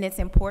 and it's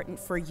important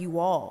for you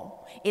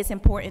all. It's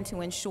important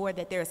to ensure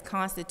that there is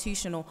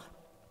constitutional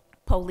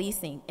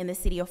policing in the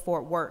city of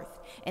Fort Worth.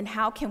 And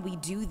how can we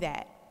do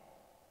that?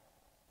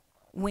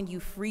 When you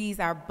freeze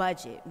our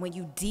budget, when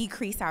you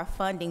decrease our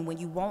funding, when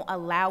you won't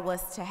allow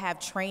us to have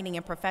training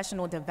and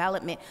professional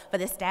development for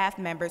the staff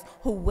members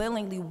who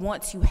willingly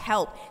want to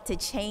help to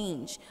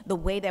change the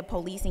way that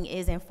policing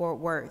is in Fort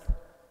Worth.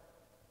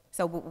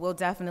 So we'll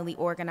definitely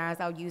organize.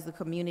 I'll use the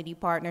community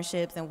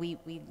partnerships, and we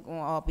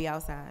won't all be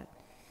outside.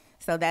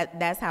 So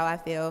that's how I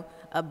feel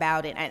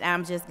about it. And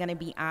I'm just gonna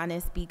be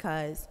honest,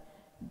 because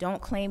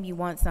don't claim you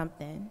want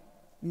something,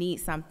 need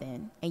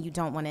something, and you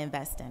don't want to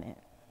invest in it.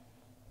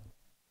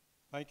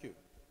 Thank you.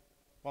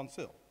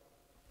 Bonsil.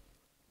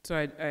 So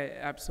I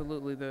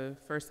absolutely, the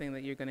first thing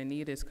that you're going to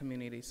need is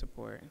community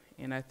support.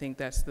 And I think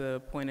that's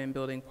the point in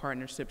building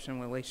partnerships and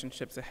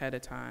relationships ahead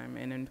of time,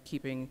 and in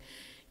keeping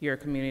your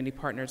community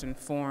partners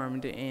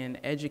informed and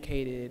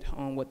educated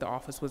on what the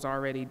office was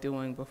already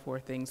doing before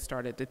things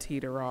started to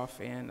teeter off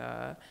and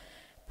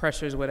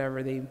pressures,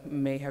 whatever they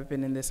may have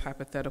been in this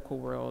hypothetical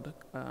world,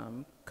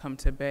 come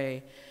to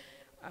bay.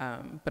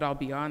 But I'll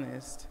be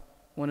honest,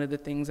 one of the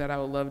things that I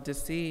would love to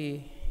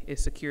see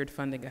is secured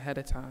funding ahead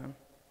of time.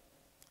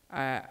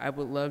 I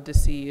would love to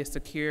see a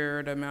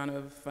secured amount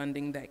of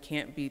funding that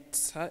can't be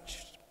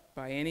touched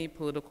by any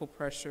political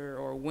pressure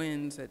or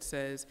winds that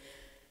says,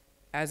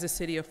 as a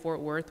city of Fort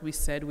Worth, we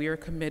said we are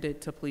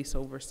committed to police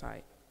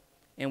oversight.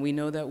 And we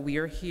know that we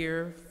are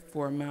here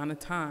for an amount of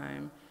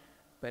time,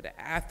 but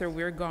after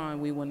we're gone,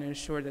 we want to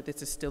ensure that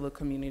this is still a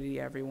community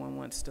everyone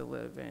wants to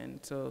live in.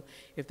 So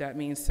if that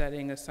means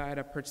setting aside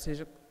a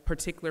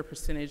particular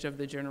percentage of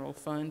the general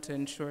fund to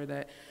ensure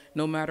that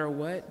no matter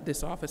what,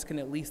 this office can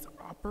at least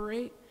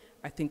operate,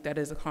 I think that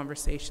is a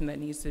conversation that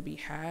needs to be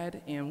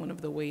had, and one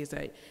of the ways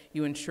that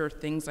you ensure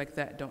things like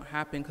that don't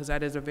happen, because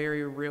that is a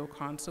very real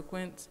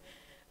consequence.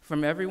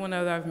 From everyone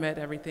that I've met,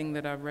 everything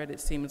that I've read, it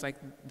seems like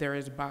there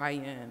is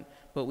buy-in,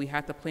 but we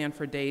have to plan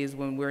for days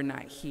when we're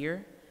not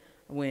here,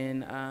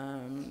 when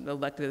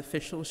elected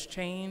officials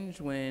change,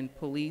 when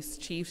police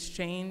chiefs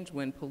change,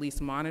 when police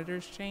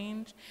monitors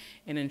change,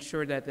 and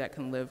ensure that that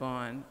can live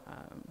on.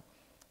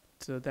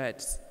 So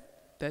that's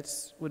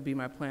would be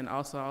my plan.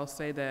 Also, I'll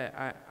say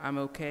that I'm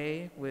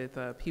okay with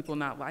people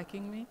not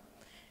liking me.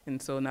 And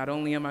so not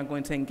only am I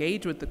going to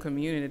engage with the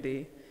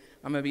community,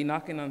 I'm going to be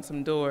knocking on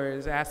some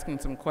doors, asking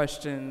some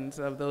questions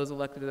of those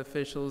elected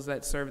officials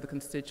that serve the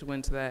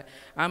constituents that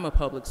I'm a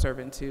public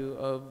servant to,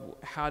 of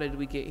how did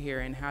we get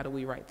here and how do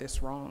we right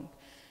this wrong?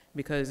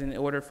 Because in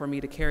order for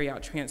me to carry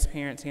out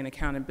transparency and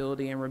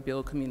accountability and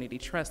rebuild community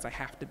trust, I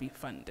have to be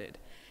funded.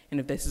 And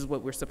if this is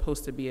what we're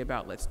supposed to be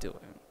about, let's do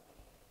it.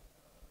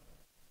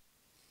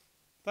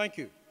 Thank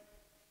you.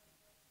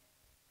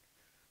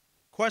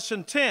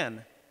 Question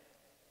 10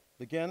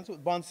 begins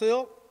with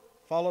Bonsil,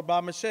 followed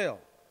by Michelle.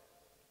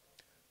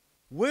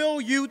 Will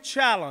you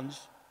challenge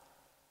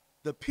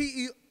the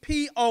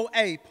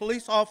POA,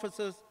 Police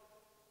Officers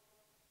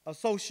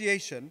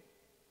Association,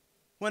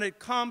 when it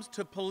comes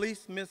to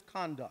police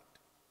misconduct?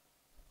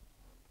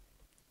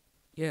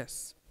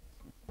 Yes.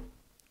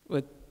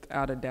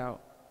 Without a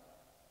doubt,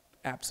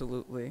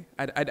 absolutely.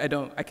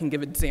 I can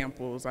give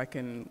examples, I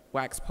can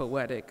wax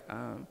poetic,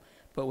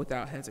 but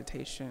without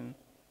hesitation,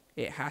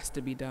 it has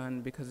to be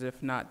done, because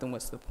if not, then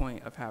what's the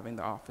point of having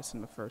the office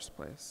in the first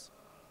place?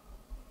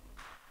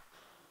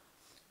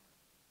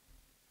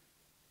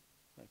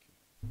 Thank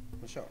you.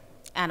 Michelle.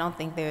 I don't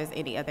think there's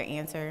any other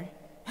answer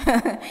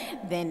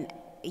than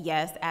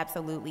yes,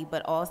 absolutely.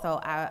 But also,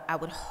 I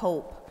would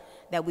hope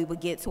that we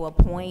would get to a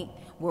point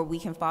where we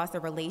can foster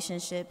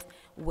relationships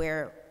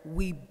where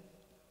we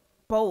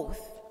both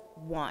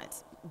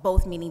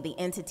meaning the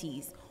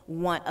entities,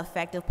 want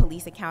effective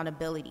police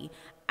accountability.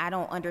 I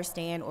don't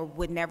understand, or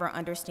would never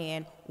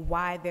understand,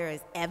 why there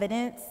is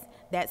evidence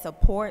that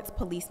supports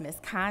police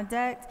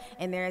misconduct,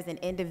 and there is an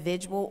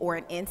individual or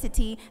an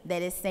entity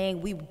that is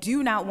saying, we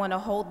do not want to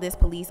hold this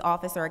police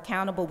officer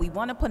accountable, we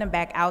want to put him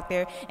back out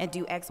there and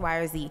do X, Y,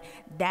 or Z.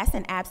 That's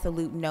an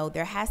absolute no.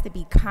 There has to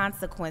be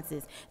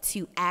consequences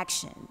to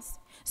actions.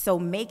 So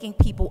making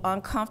people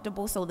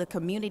uncomfortable so the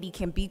community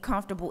can be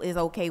comfortable is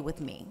okay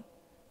with me.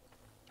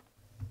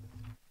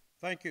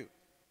 Thank you.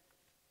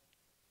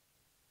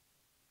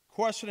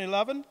 Question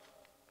 11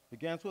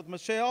 begins with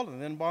Michelle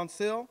and then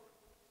Bonsil.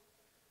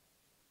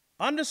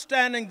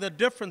 Understanding the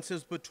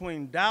differences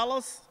between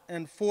Dallas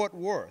and Fort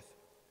Worth,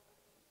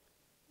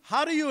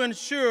 how do you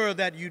ensure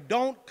that you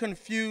don't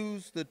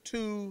confuse the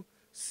two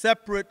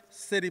separate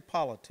city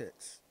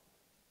politics?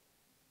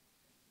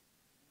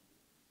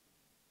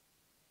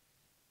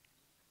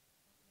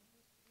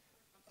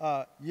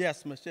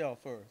 Yes, Michelle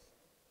first.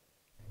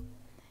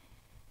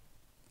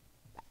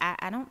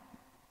 I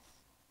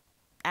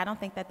don't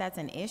think that that's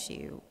an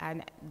issue.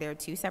 They're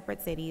two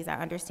separate cities. I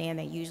understand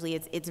that usually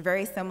it's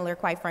very similar,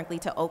 quite frankly,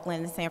 to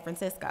Oakland and San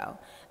Francisco.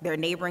 They're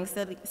neighboring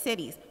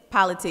cities.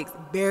 Politics,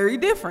 very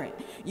different.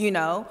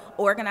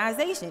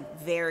 Organization,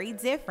 very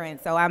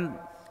different. So I'm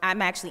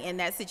actually in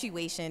that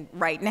situation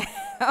right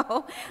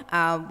now,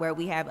 where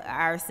we have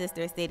our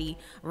sister city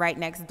right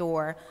next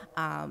door.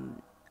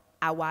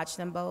 I watch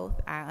them both.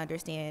 I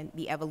understand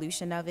the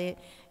evolution of it.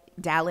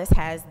 Dallas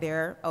has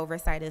their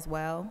oversight as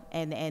well,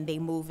 and they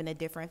move in a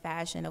different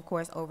fashion. Of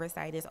course,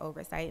 oversight is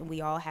oversight, and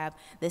we all have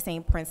the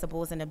same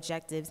principles and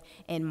objectives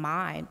in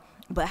mind.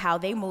 But how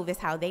they move is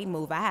how they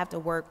move. I have to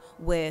work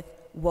with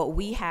what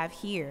we have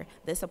here,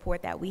 the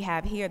support that we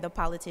have here, the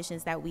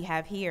politicians that we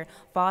have here,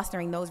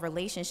 fostering those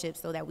relationships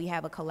so that we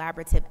have a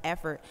collaborative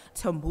effort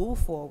to move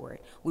forward.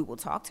 We will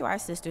talk to our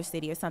sister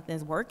city if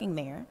something's working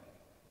there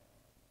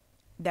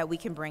that we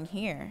can bring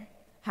here.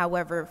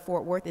 However,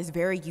 Fort Worth is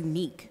very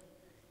unique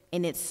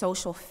in its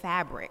social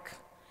fabric,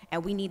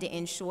 and we need to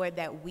ensure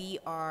that we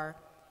are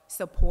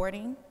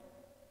supporting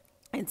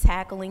and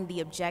tackling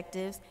the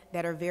objectives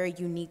that are very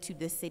unique to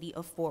the city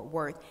of Fort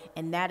Worth,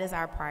 and that is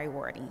our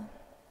priority.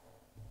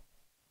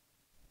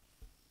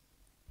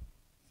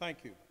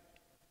 Thank you.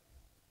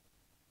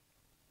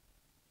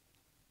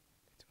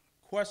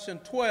 Question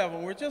 12,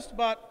 and we're just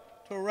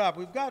about to wrap.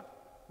 We've got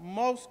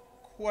most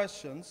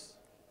questions.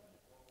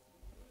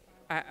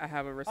 I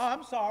have a response. Oh,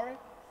 I'm sorry.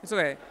 It's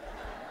okay.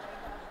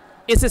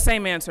 It's the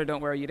same answer, don't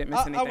worry, you didn't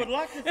miss anything. I would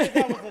like to say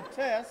that was a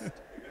test.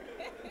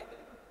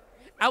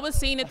 I was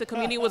seeing if the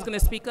community was going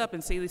to speak up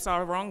and see they saw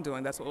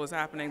wrongdoing. That's what was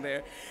happening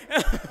there.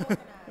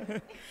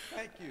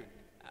 Thank you.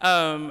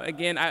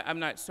 Again, I'm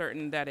not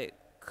certain that it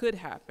could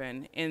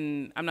happen,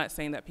 and I'm not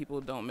saying that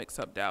people don't mix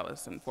up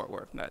Dallas and Fort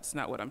Worth. That's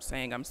not what I'm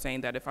saying. I'm saying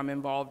that if I'm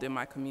involved in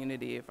my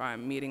community, if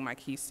I'm meeting my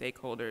key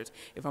stakeholders,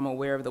 if I'm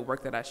aware of the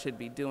work that I should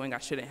be doing, I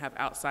shouldn't have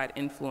outside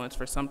influence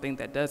for something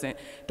that doesn't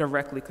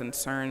directly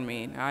concern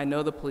me. Now, I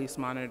know the police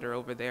monitor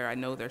over there, I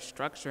know their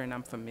structure, and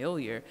I'm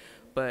familiar,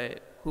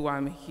 but who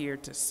I'm here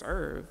to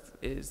serve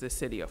is the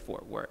city of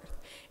Fort Worth.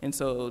 And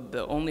so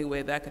the only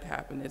way that could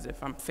happen is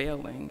if I'm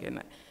failing,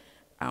 and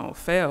I don't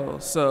fail,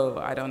 so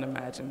I don't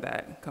imagine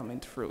that coming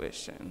to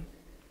fruition.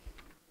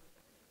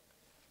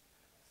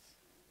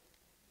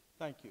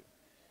 Thank you.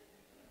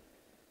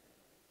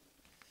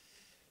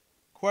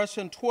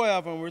 Question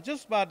 12, and we're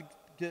just about to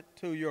get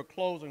to your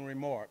closing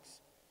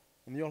remarks.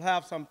 And you'll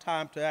have some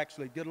time to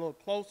actually get a little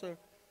closer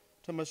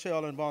to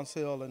Michelle and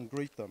Bonsil and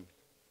greet them.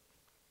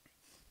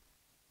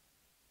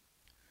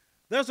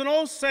 There's an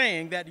old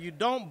saying that you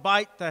don't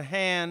bite the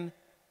hand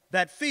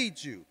that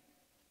feeds you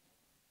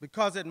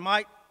because it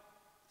might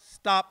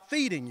stop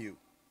feeding you.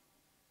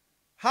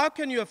 How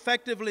can you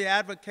effectively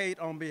advocate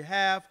on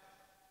behalf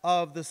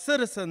of the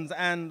citizens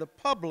and the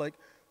public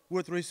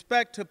with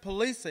respect to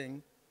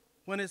policing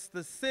when it's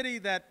the city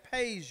that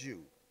pays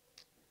you?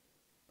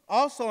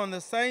 Also, in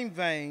the same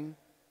vein,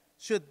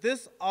 should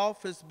this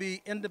office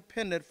be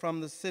independent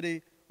from the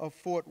city of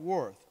Fort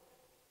Worth?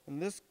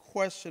 And this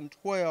question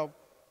 12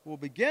 will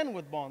begin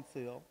with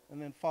Bonsil and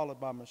then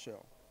followed by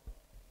Michelle.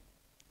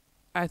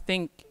 I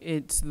think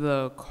it's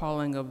the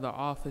calling of the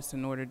office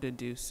in order to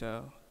do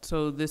so.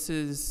 So this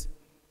is,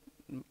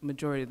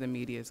 majority of the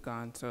media is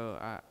gone, so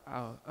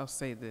I'll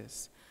say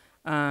this.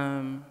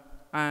 I'm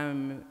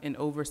in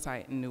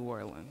Oversight in New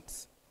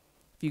Orleans.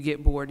 If you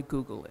get bored,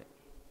 Google it.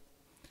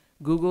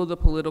 Google the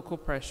political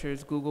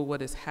pressures, Google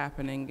what is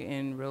happening,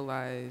 and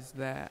realize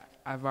that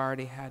I've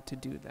already had to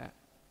do that.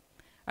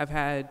 I've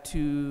had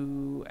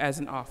to, as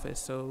an office,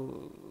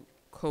 so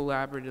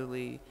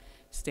collaboratively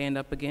stand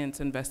up against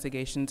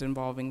investigations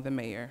involving the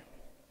mayor,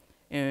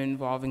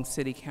 involving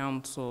city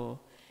council,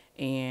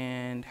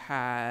 and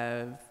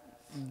have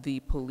the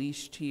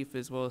police chief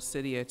as well as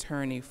city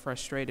attorney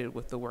frustrated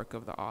with the work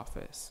of the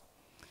office.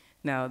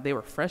 Now, they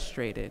were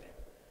frustrated,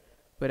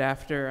 but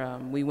after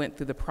we went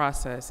through the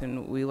process,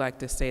 and we like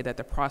to say that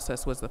the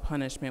process was the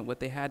punishment, what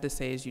they had to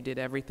say is you did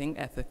everything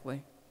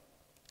ethically,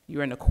 you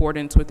were in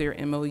accordance with your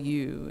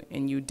MOU,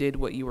 and you did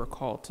what you were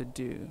called to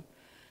do.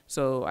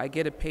 So I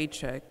get a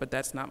paycheck, but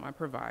that's not my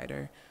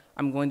provider.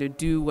 I'm going to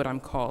do what I'm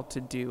called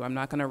to do. I'm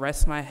not going to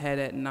rest my head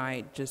at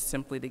night just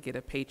simply to get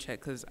a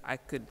paycheck, because I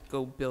could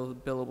go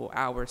build billable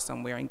hours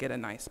somewhere and get a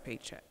nice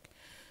paycheck.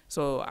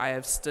 So I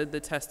have stood the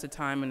test of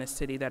time in a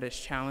city that has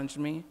challenged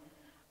me,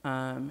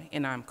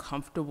 and I'm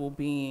comfortable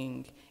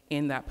being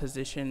in that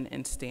position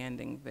and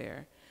standing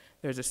there.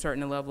 There's a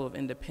certain level of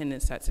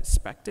independence that's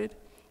expected,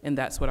 and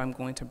that's what I'm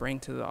going to bring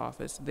to the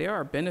office. There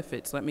are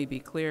benefits, let me be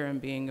clear, in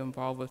being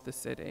involved with the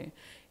city.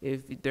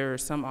 If there are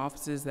some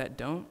offices that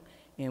don't,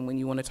 and when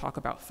you want to talk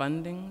about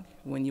funding,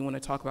 when you want to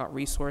talk about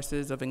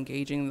resources of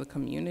engaging the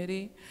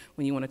community,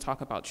 when you want to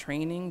talk about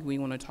training, when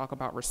you want to talk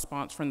about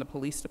response from the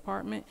police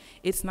department,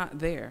 it's not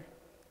there.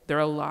 There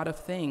are a lot of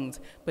things,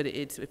 but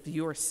it's if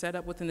you are set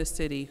up within the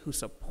city who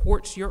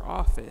supports your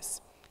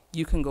office,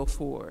 you can go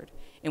forward.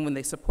 And when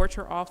they support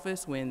your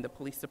office, when the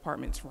police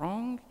department's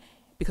wrong,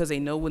 because they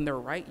know when they're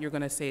right, you're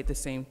going to say the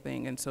same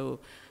thing. And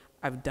so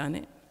I've done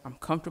it. I'm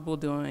comfortable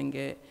doing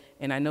it.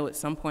 And I know at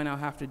some point I'll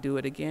have to do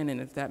it again. And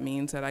if that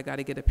means that I got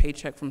to get a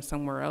paycheck from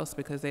somewhere else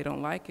because they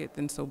don't like it,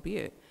 then so be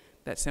it.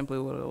 That's simply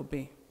what it'll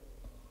be.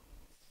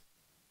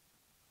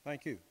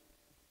 Thank you.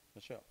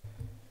 Michelle.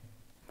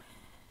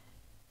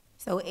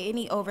 So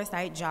any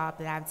oversight job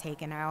that I've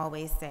taken, I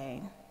always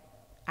say,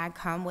 I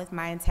come with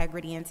my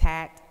integrity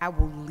intact. I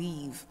will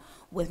leave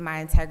with my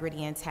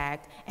integrity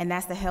intact. And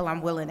that's the hill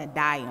I'm willing to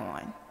die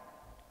on.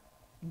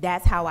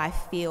 That's how I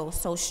feel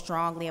so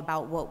strongly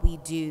about what we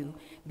do,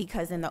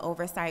 because in the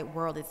oversight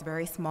world, it's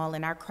very small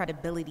and our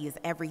credibility is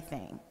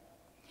everything.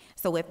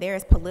 So if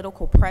there's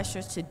political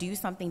pressures to do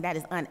something that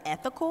is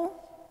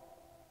unethical,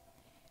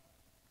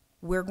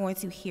 we're going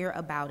to hear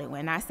about it.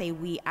 When I say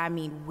we, I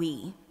mean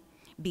we,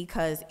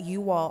 because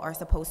you all are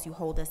supposed to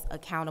hold us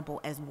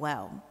accountable as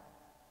well.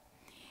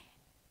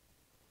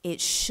 It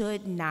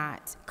should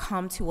not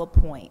come to a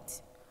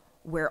point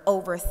where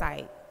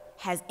oversight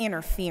has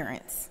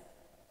interference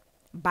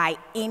by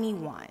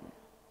anyone.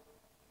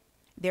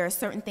 There are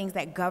certain things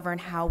that govern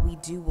how we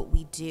do what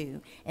we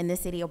do. In the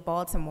city of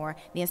Baltimore,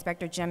 the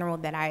inspector general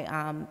that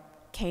I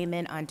came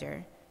in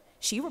under,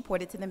 she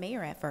reported to the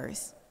mayor at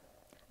first,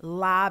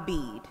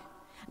 lobbied,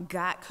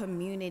 got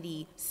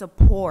community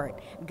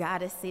support,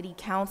 got a city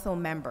council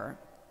member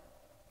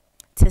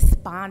to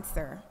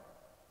sponsor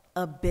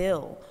a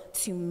bill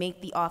to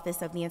make the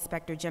office of the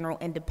inspector general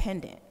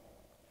independent.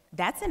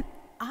 That's an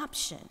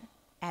option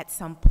at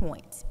some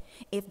point.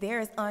 If there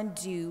is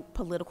undue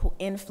political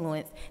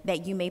influence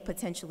that you may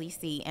potentially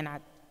see, and I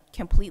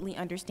completely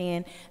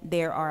understand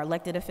there are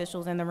elected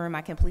officials in the room,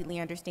 I completely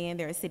understand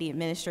there is city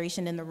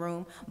administration in the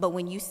room, but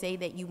when you say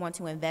that you want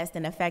to invest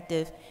in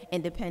effective,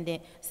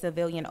 independent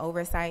civilian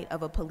oversight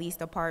of a police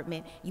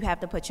department, you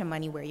have to put your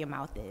money where your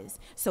mouth is.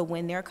 So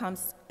when there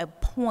comes a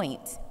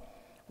point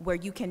where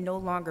you can no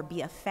longer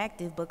be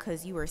effective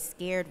because you are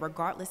scared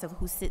regardless of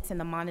who sits in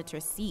the monitor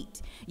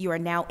seat, you are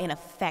now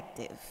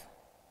ineffective.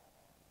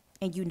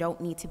 And you don't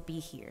need to be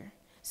here.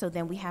 So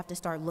then we have to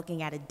start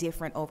looking at a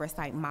different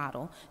oversight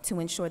model to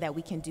ensure that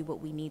we can do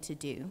what we need to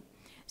do.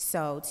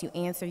 So to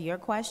answer your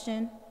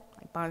question,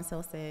 like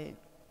Bonsil said,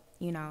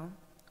 you know,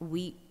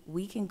 we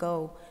can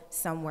go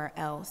somewhere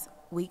else.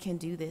 We can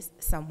do this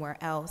somewhere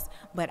else,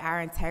 but our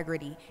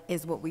integrity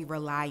is what we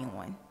rely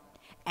on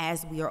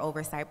as we are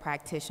oversight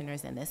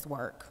practitioners in this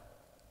work.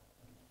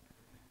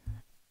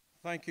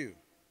 Thank you.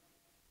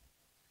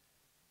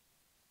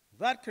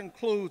 That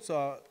concludes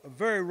a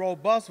very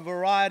robust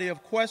variety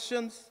of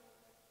questions.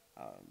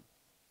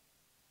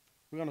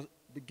 We're going to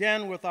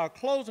begin with our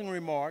closing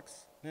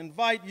remarks and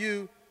invite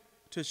you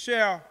to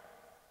share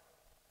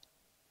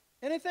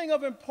anything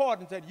of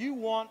importance that you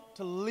want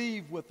to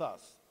leave with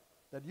us,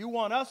 that you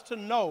want us to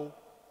know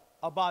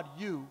about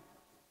you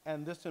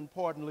and this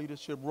important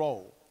leadership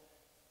role.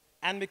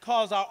 And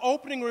because our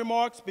opening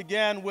remarks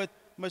began with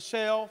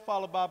Michelle,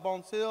 followed by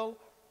Bonsil,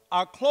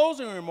 our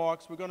closing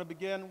remarks, we're going to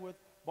begin with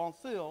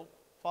Bonsil,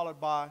 followed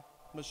by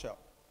Michelle.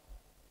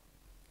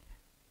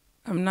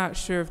 I'm not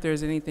sure if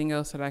there's anything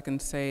else that I can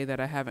say that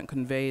I haven't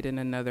conveyed in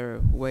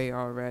another way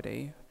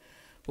already.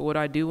 But what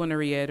I do want to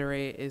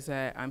reiterate is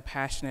that I'm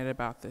passionate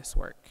about this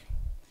work.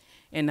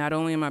 And not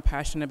only am I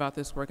passionate about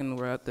this work in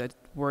the world, that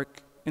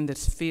work in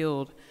this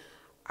field,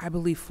 I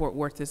believe Fort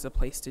Worth is the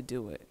place to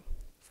do it.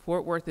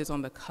 Fort Worth is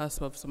on the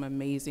cusp of some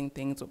amazing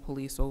things with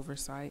police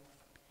oversight.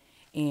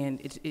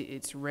 and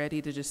it's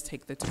ready to just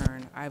take the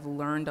turn. I've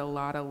learned a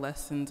lot of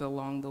lessons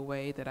along the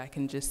way that I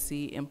can just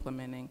see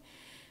implementing.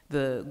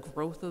 The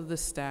growth of the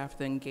staff,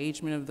 the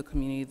engagement of the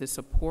community, the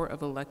support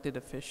of elected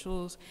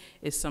officials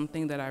is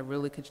something that I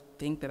really could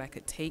think that I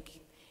could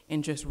take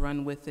and just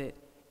run with it,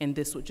 and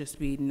this would just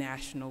be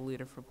national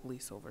leader for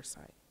police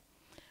oversight.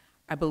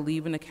 I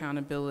believe in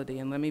accountability,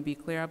 and let me be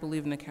clear, I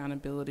believe in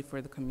accountability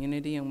for the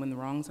community and when the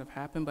wrongs have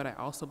happened, but I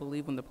also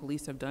believe when the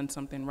police have done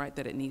something right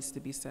that it needs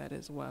to be said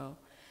as well.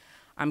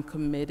 I'm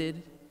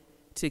committed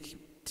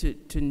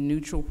to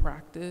neutral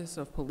practice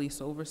of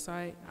police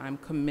oversight. I'm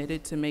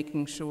committed to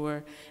making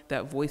sure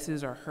that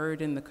voices are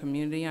heard in the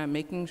community. I'm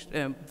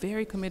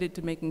very committed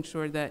to making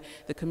sure that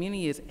the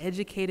community is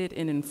educated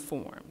and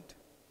informed.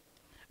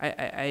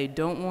 I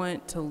don't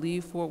want to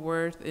leave Fort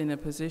Worth in a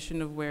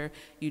position of where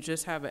you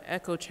just have an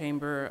echo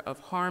chamber of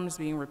harms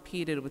being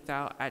repeated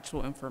without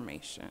actual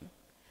information.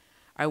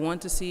 I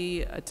want to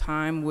see a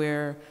time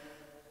where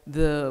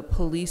the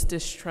police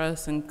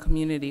distrust and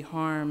community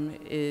harm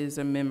is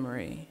a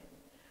memory.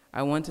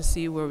 I want to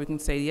see where we can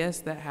say,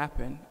 yes, that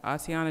happened.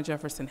 Asiana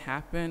Jefferson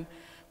happened,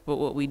 but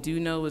what we do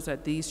know is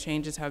that these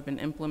changes have been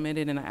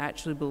implemented, and I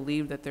actually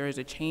believe that there is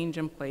a change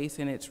in place,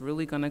 and it's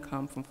really gonna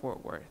come from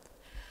Fort Worth.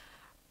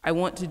 I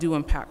want to do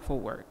impactful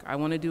work. I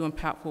want to do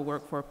impactful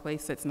work for a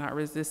place that's not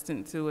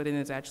resistant to it and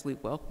is actually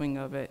welcoming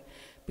of it,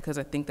 because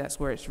I think that's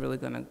where it's really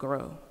going to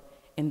grow.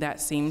 And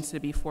that seems to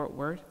be Fort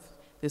Worth.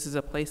 This is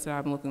a place that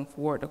I'm looking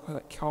forward to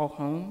call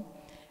home.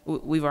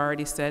 We've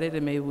already said it,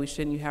 and maybe we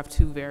shouldn't. You have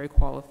two very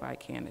qualified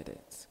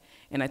candidates.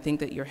 And I think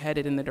that you're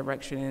headed in the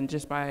direction, and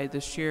just by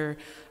the sheer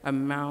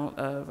amount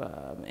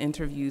of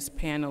interviews,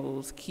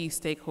 panels, key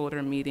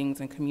stakeholder meetings,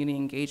 and community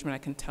engagement, I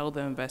can tell the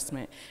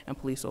investment in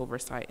police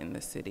oversight in the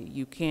city.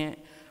 You can't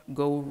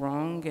go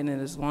wrong, and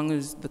as long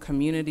as the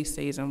community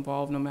stays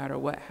involved, no matter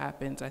what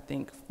happens, I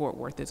think Fort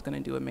Worth is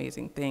gonna do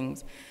amazing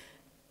things.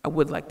 I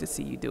would like to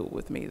see you do it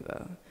with me,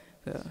 though.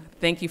 So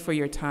thank you for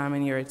your time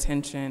and your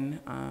attention,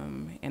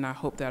 and I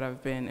hope that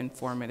I've been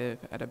informative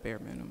at a bare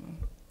minimum.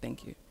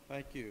 Thank you.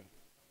 Thank you.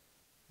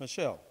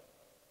 Michelle.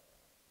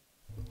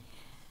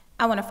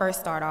 I want to first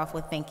start off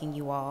with thanking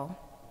you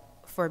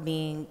all for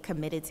being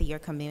committed to your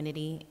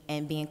community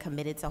and being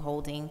committed to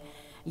holding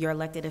your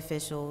elected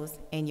officials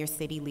and your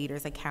city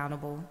leaders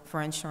accountable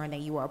for ensuring that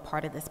you are a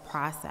part of this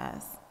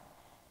process.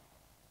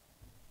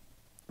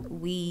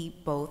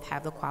 We both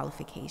have the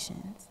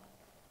qualifications.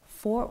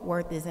 Fort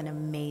Worth is an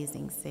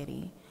amazing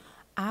city.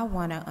 I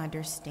want to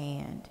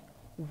understand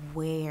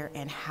where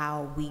and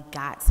how we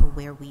got to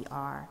where we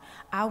are.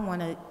 I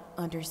want to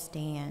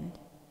understand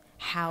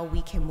how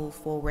we can move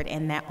forward,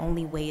 and that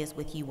only way is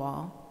with you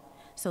all,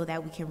 so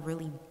that we can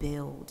really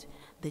build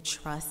the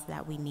trust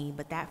that we need.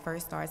 But that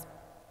first starts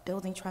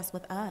building trust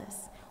with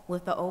us,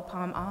 with the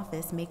OPOM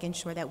office, making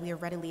sure that we are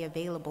readily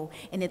available,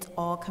 and it's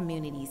all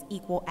communities,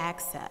 equal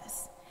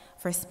access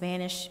for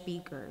Spanish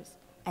speakers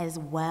as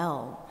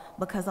well,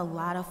 because a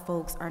lot of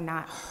folks are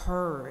not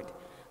heard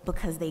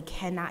because they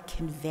cannot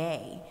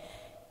convey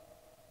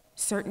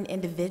certain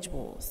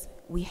individuals.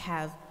 We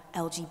have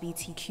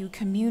LGBTQ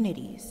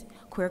communities,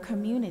 queer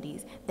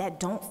communities that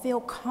don't feel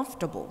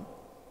comfortable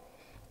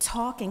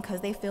talking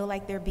because they feel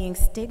like they're being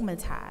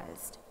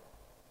stigmatized.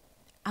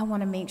 I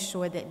want to make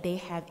sure that they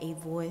have a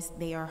voice,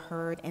 they are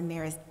heard, and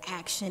there is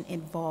action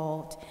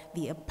involved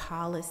via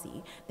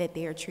policy, that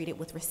they are treated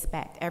with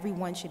respect.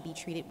 Everyone should be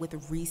treated with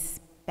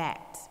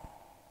respect.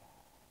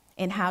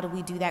 And how do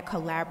we do that?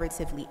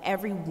 Collaboratively.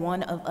 Every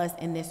one of us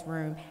in this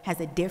room has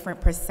a different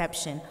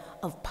perception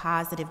of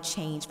positive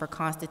change for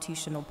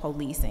constitutional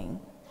policing.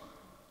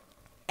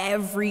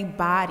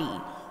 Everybody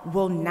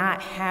will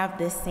not have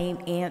the same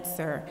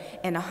answer,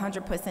 and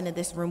 100% of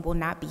this room will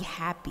not be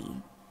happy.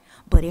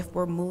 But if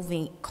we're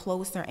moving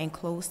closer and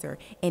closer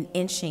and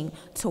inching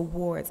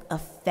towards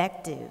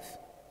effective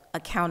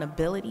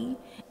accountability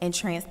and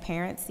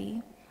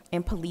transparency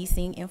in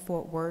policing in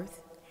Fort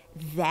Worth,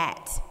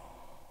 that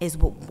is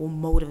what will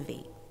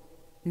motivate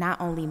not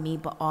only me,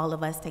 but all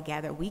of us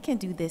together. We can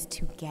do this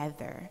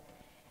together.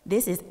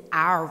 This is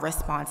our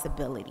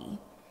responsibility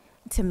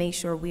to make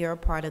sure we are a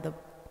part of the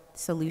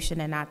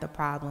solution and not the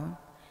problem.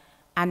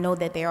 I know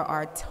that there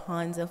are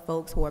tons of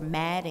folks who are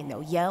mad and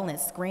they'll yell and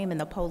scream at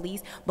the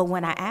police, but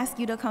when I ask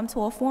you to come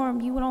to a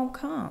forum, you don't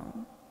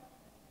come.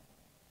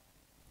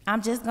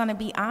 I'm just gonna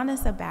be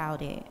honest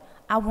about it.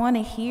 I want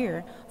to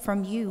hear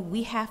from you.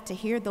 We have to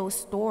hear those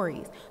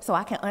stories so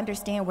I can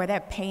understand where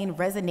that pain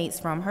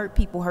resonates from. Hurt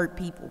people hurt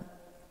people.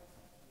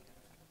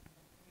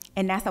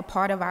 And that's a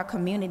part of our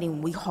community.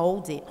 We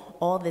hold it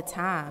all the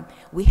time.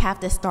 We have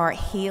to start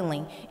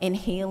healing, and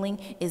healing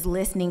is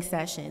listening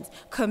sessions,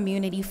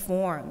 community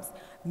forums,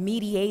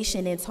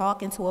 mediation, and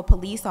talking to a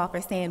police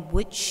officer saying,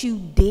 what you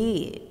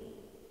did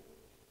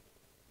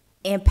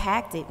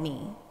impacted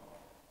me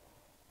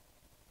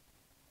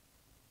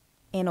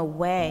in a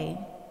way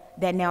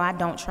that now I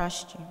don't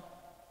trust you.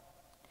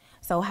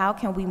 So how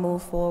can we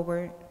move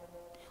forward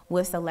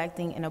with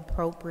selecting an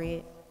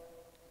appropriate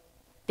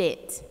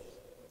fit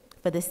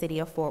for the city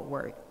of Fort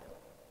Worth,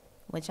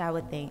 which I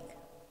would think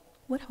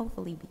would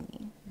hopefully be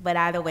me. But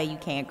either way, you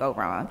can't go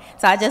wrong.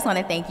 So I just want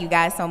to thank you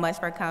guys so much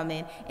for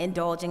coming,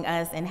 indulging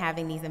us, and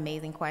having these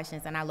amazing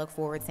questions, and I look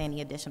forward to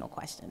any additional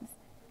questions.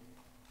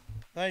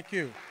 Thank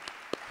you.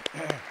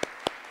 And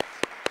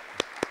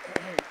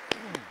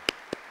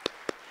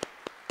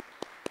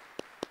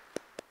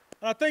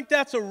I think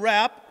that's a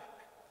wrap.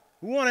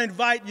 We want to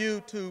invite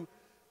you to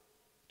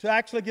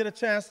actually get a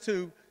chance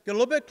to get a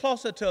little bit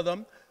closer to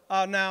them.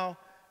 Now,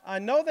 I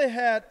know they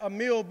had a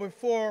meal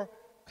before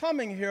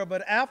coming here,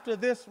 but after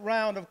this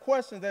round of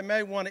questions, they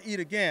may want to eat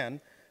again,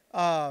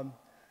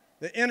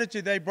 the energy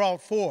they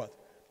brought forth.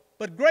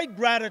 But great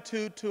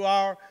gratitude to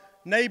our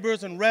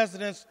neighbors and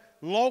residents,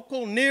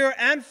 local, near,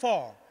 and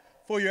far,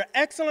 for your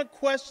excellent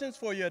questions,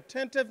 for your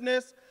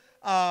attentiveness,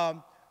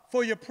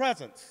 for your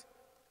presence.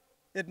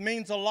 It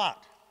means a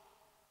lot.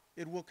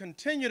 It will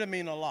continue to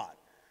mean a lot.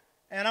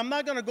 And I'm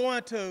not going to go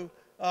into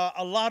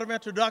a lot of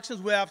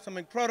introductions. We have some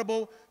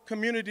incredible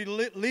community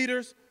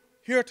leaders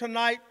here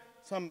tonight,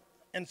 some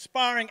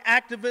inspiring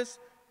activists.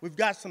 We've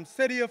got some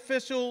city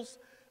officials,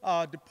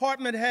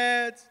 department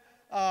heads,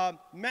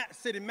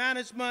 city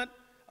management.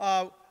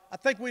 I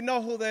think we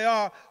know who they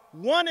are.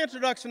 One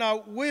introduction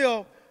I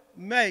will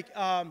make.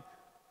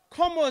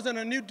 Como is in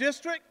a new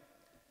district,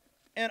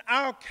 and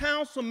our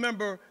council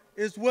member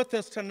is with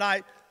us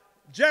tonight.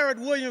 Jared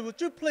Williams, would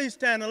you please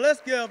stand and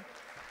let's give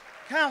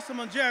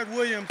Councilman Jared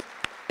Williams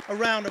a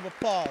round of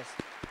applause.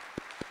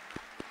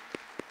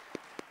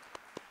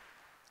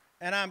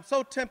 And I'm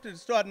so tempted to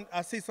start,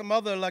 I see some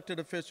other elected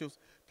officials.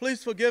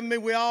 Please forgive me,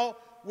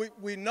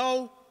 we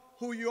know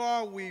who you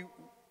are. We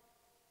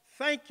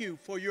thank you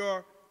for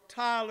your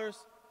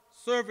tireless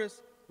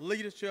service,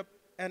 leadership,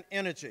 and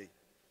energy.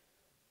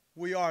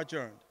 We are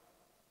adjourned.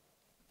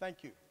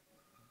 Thank you.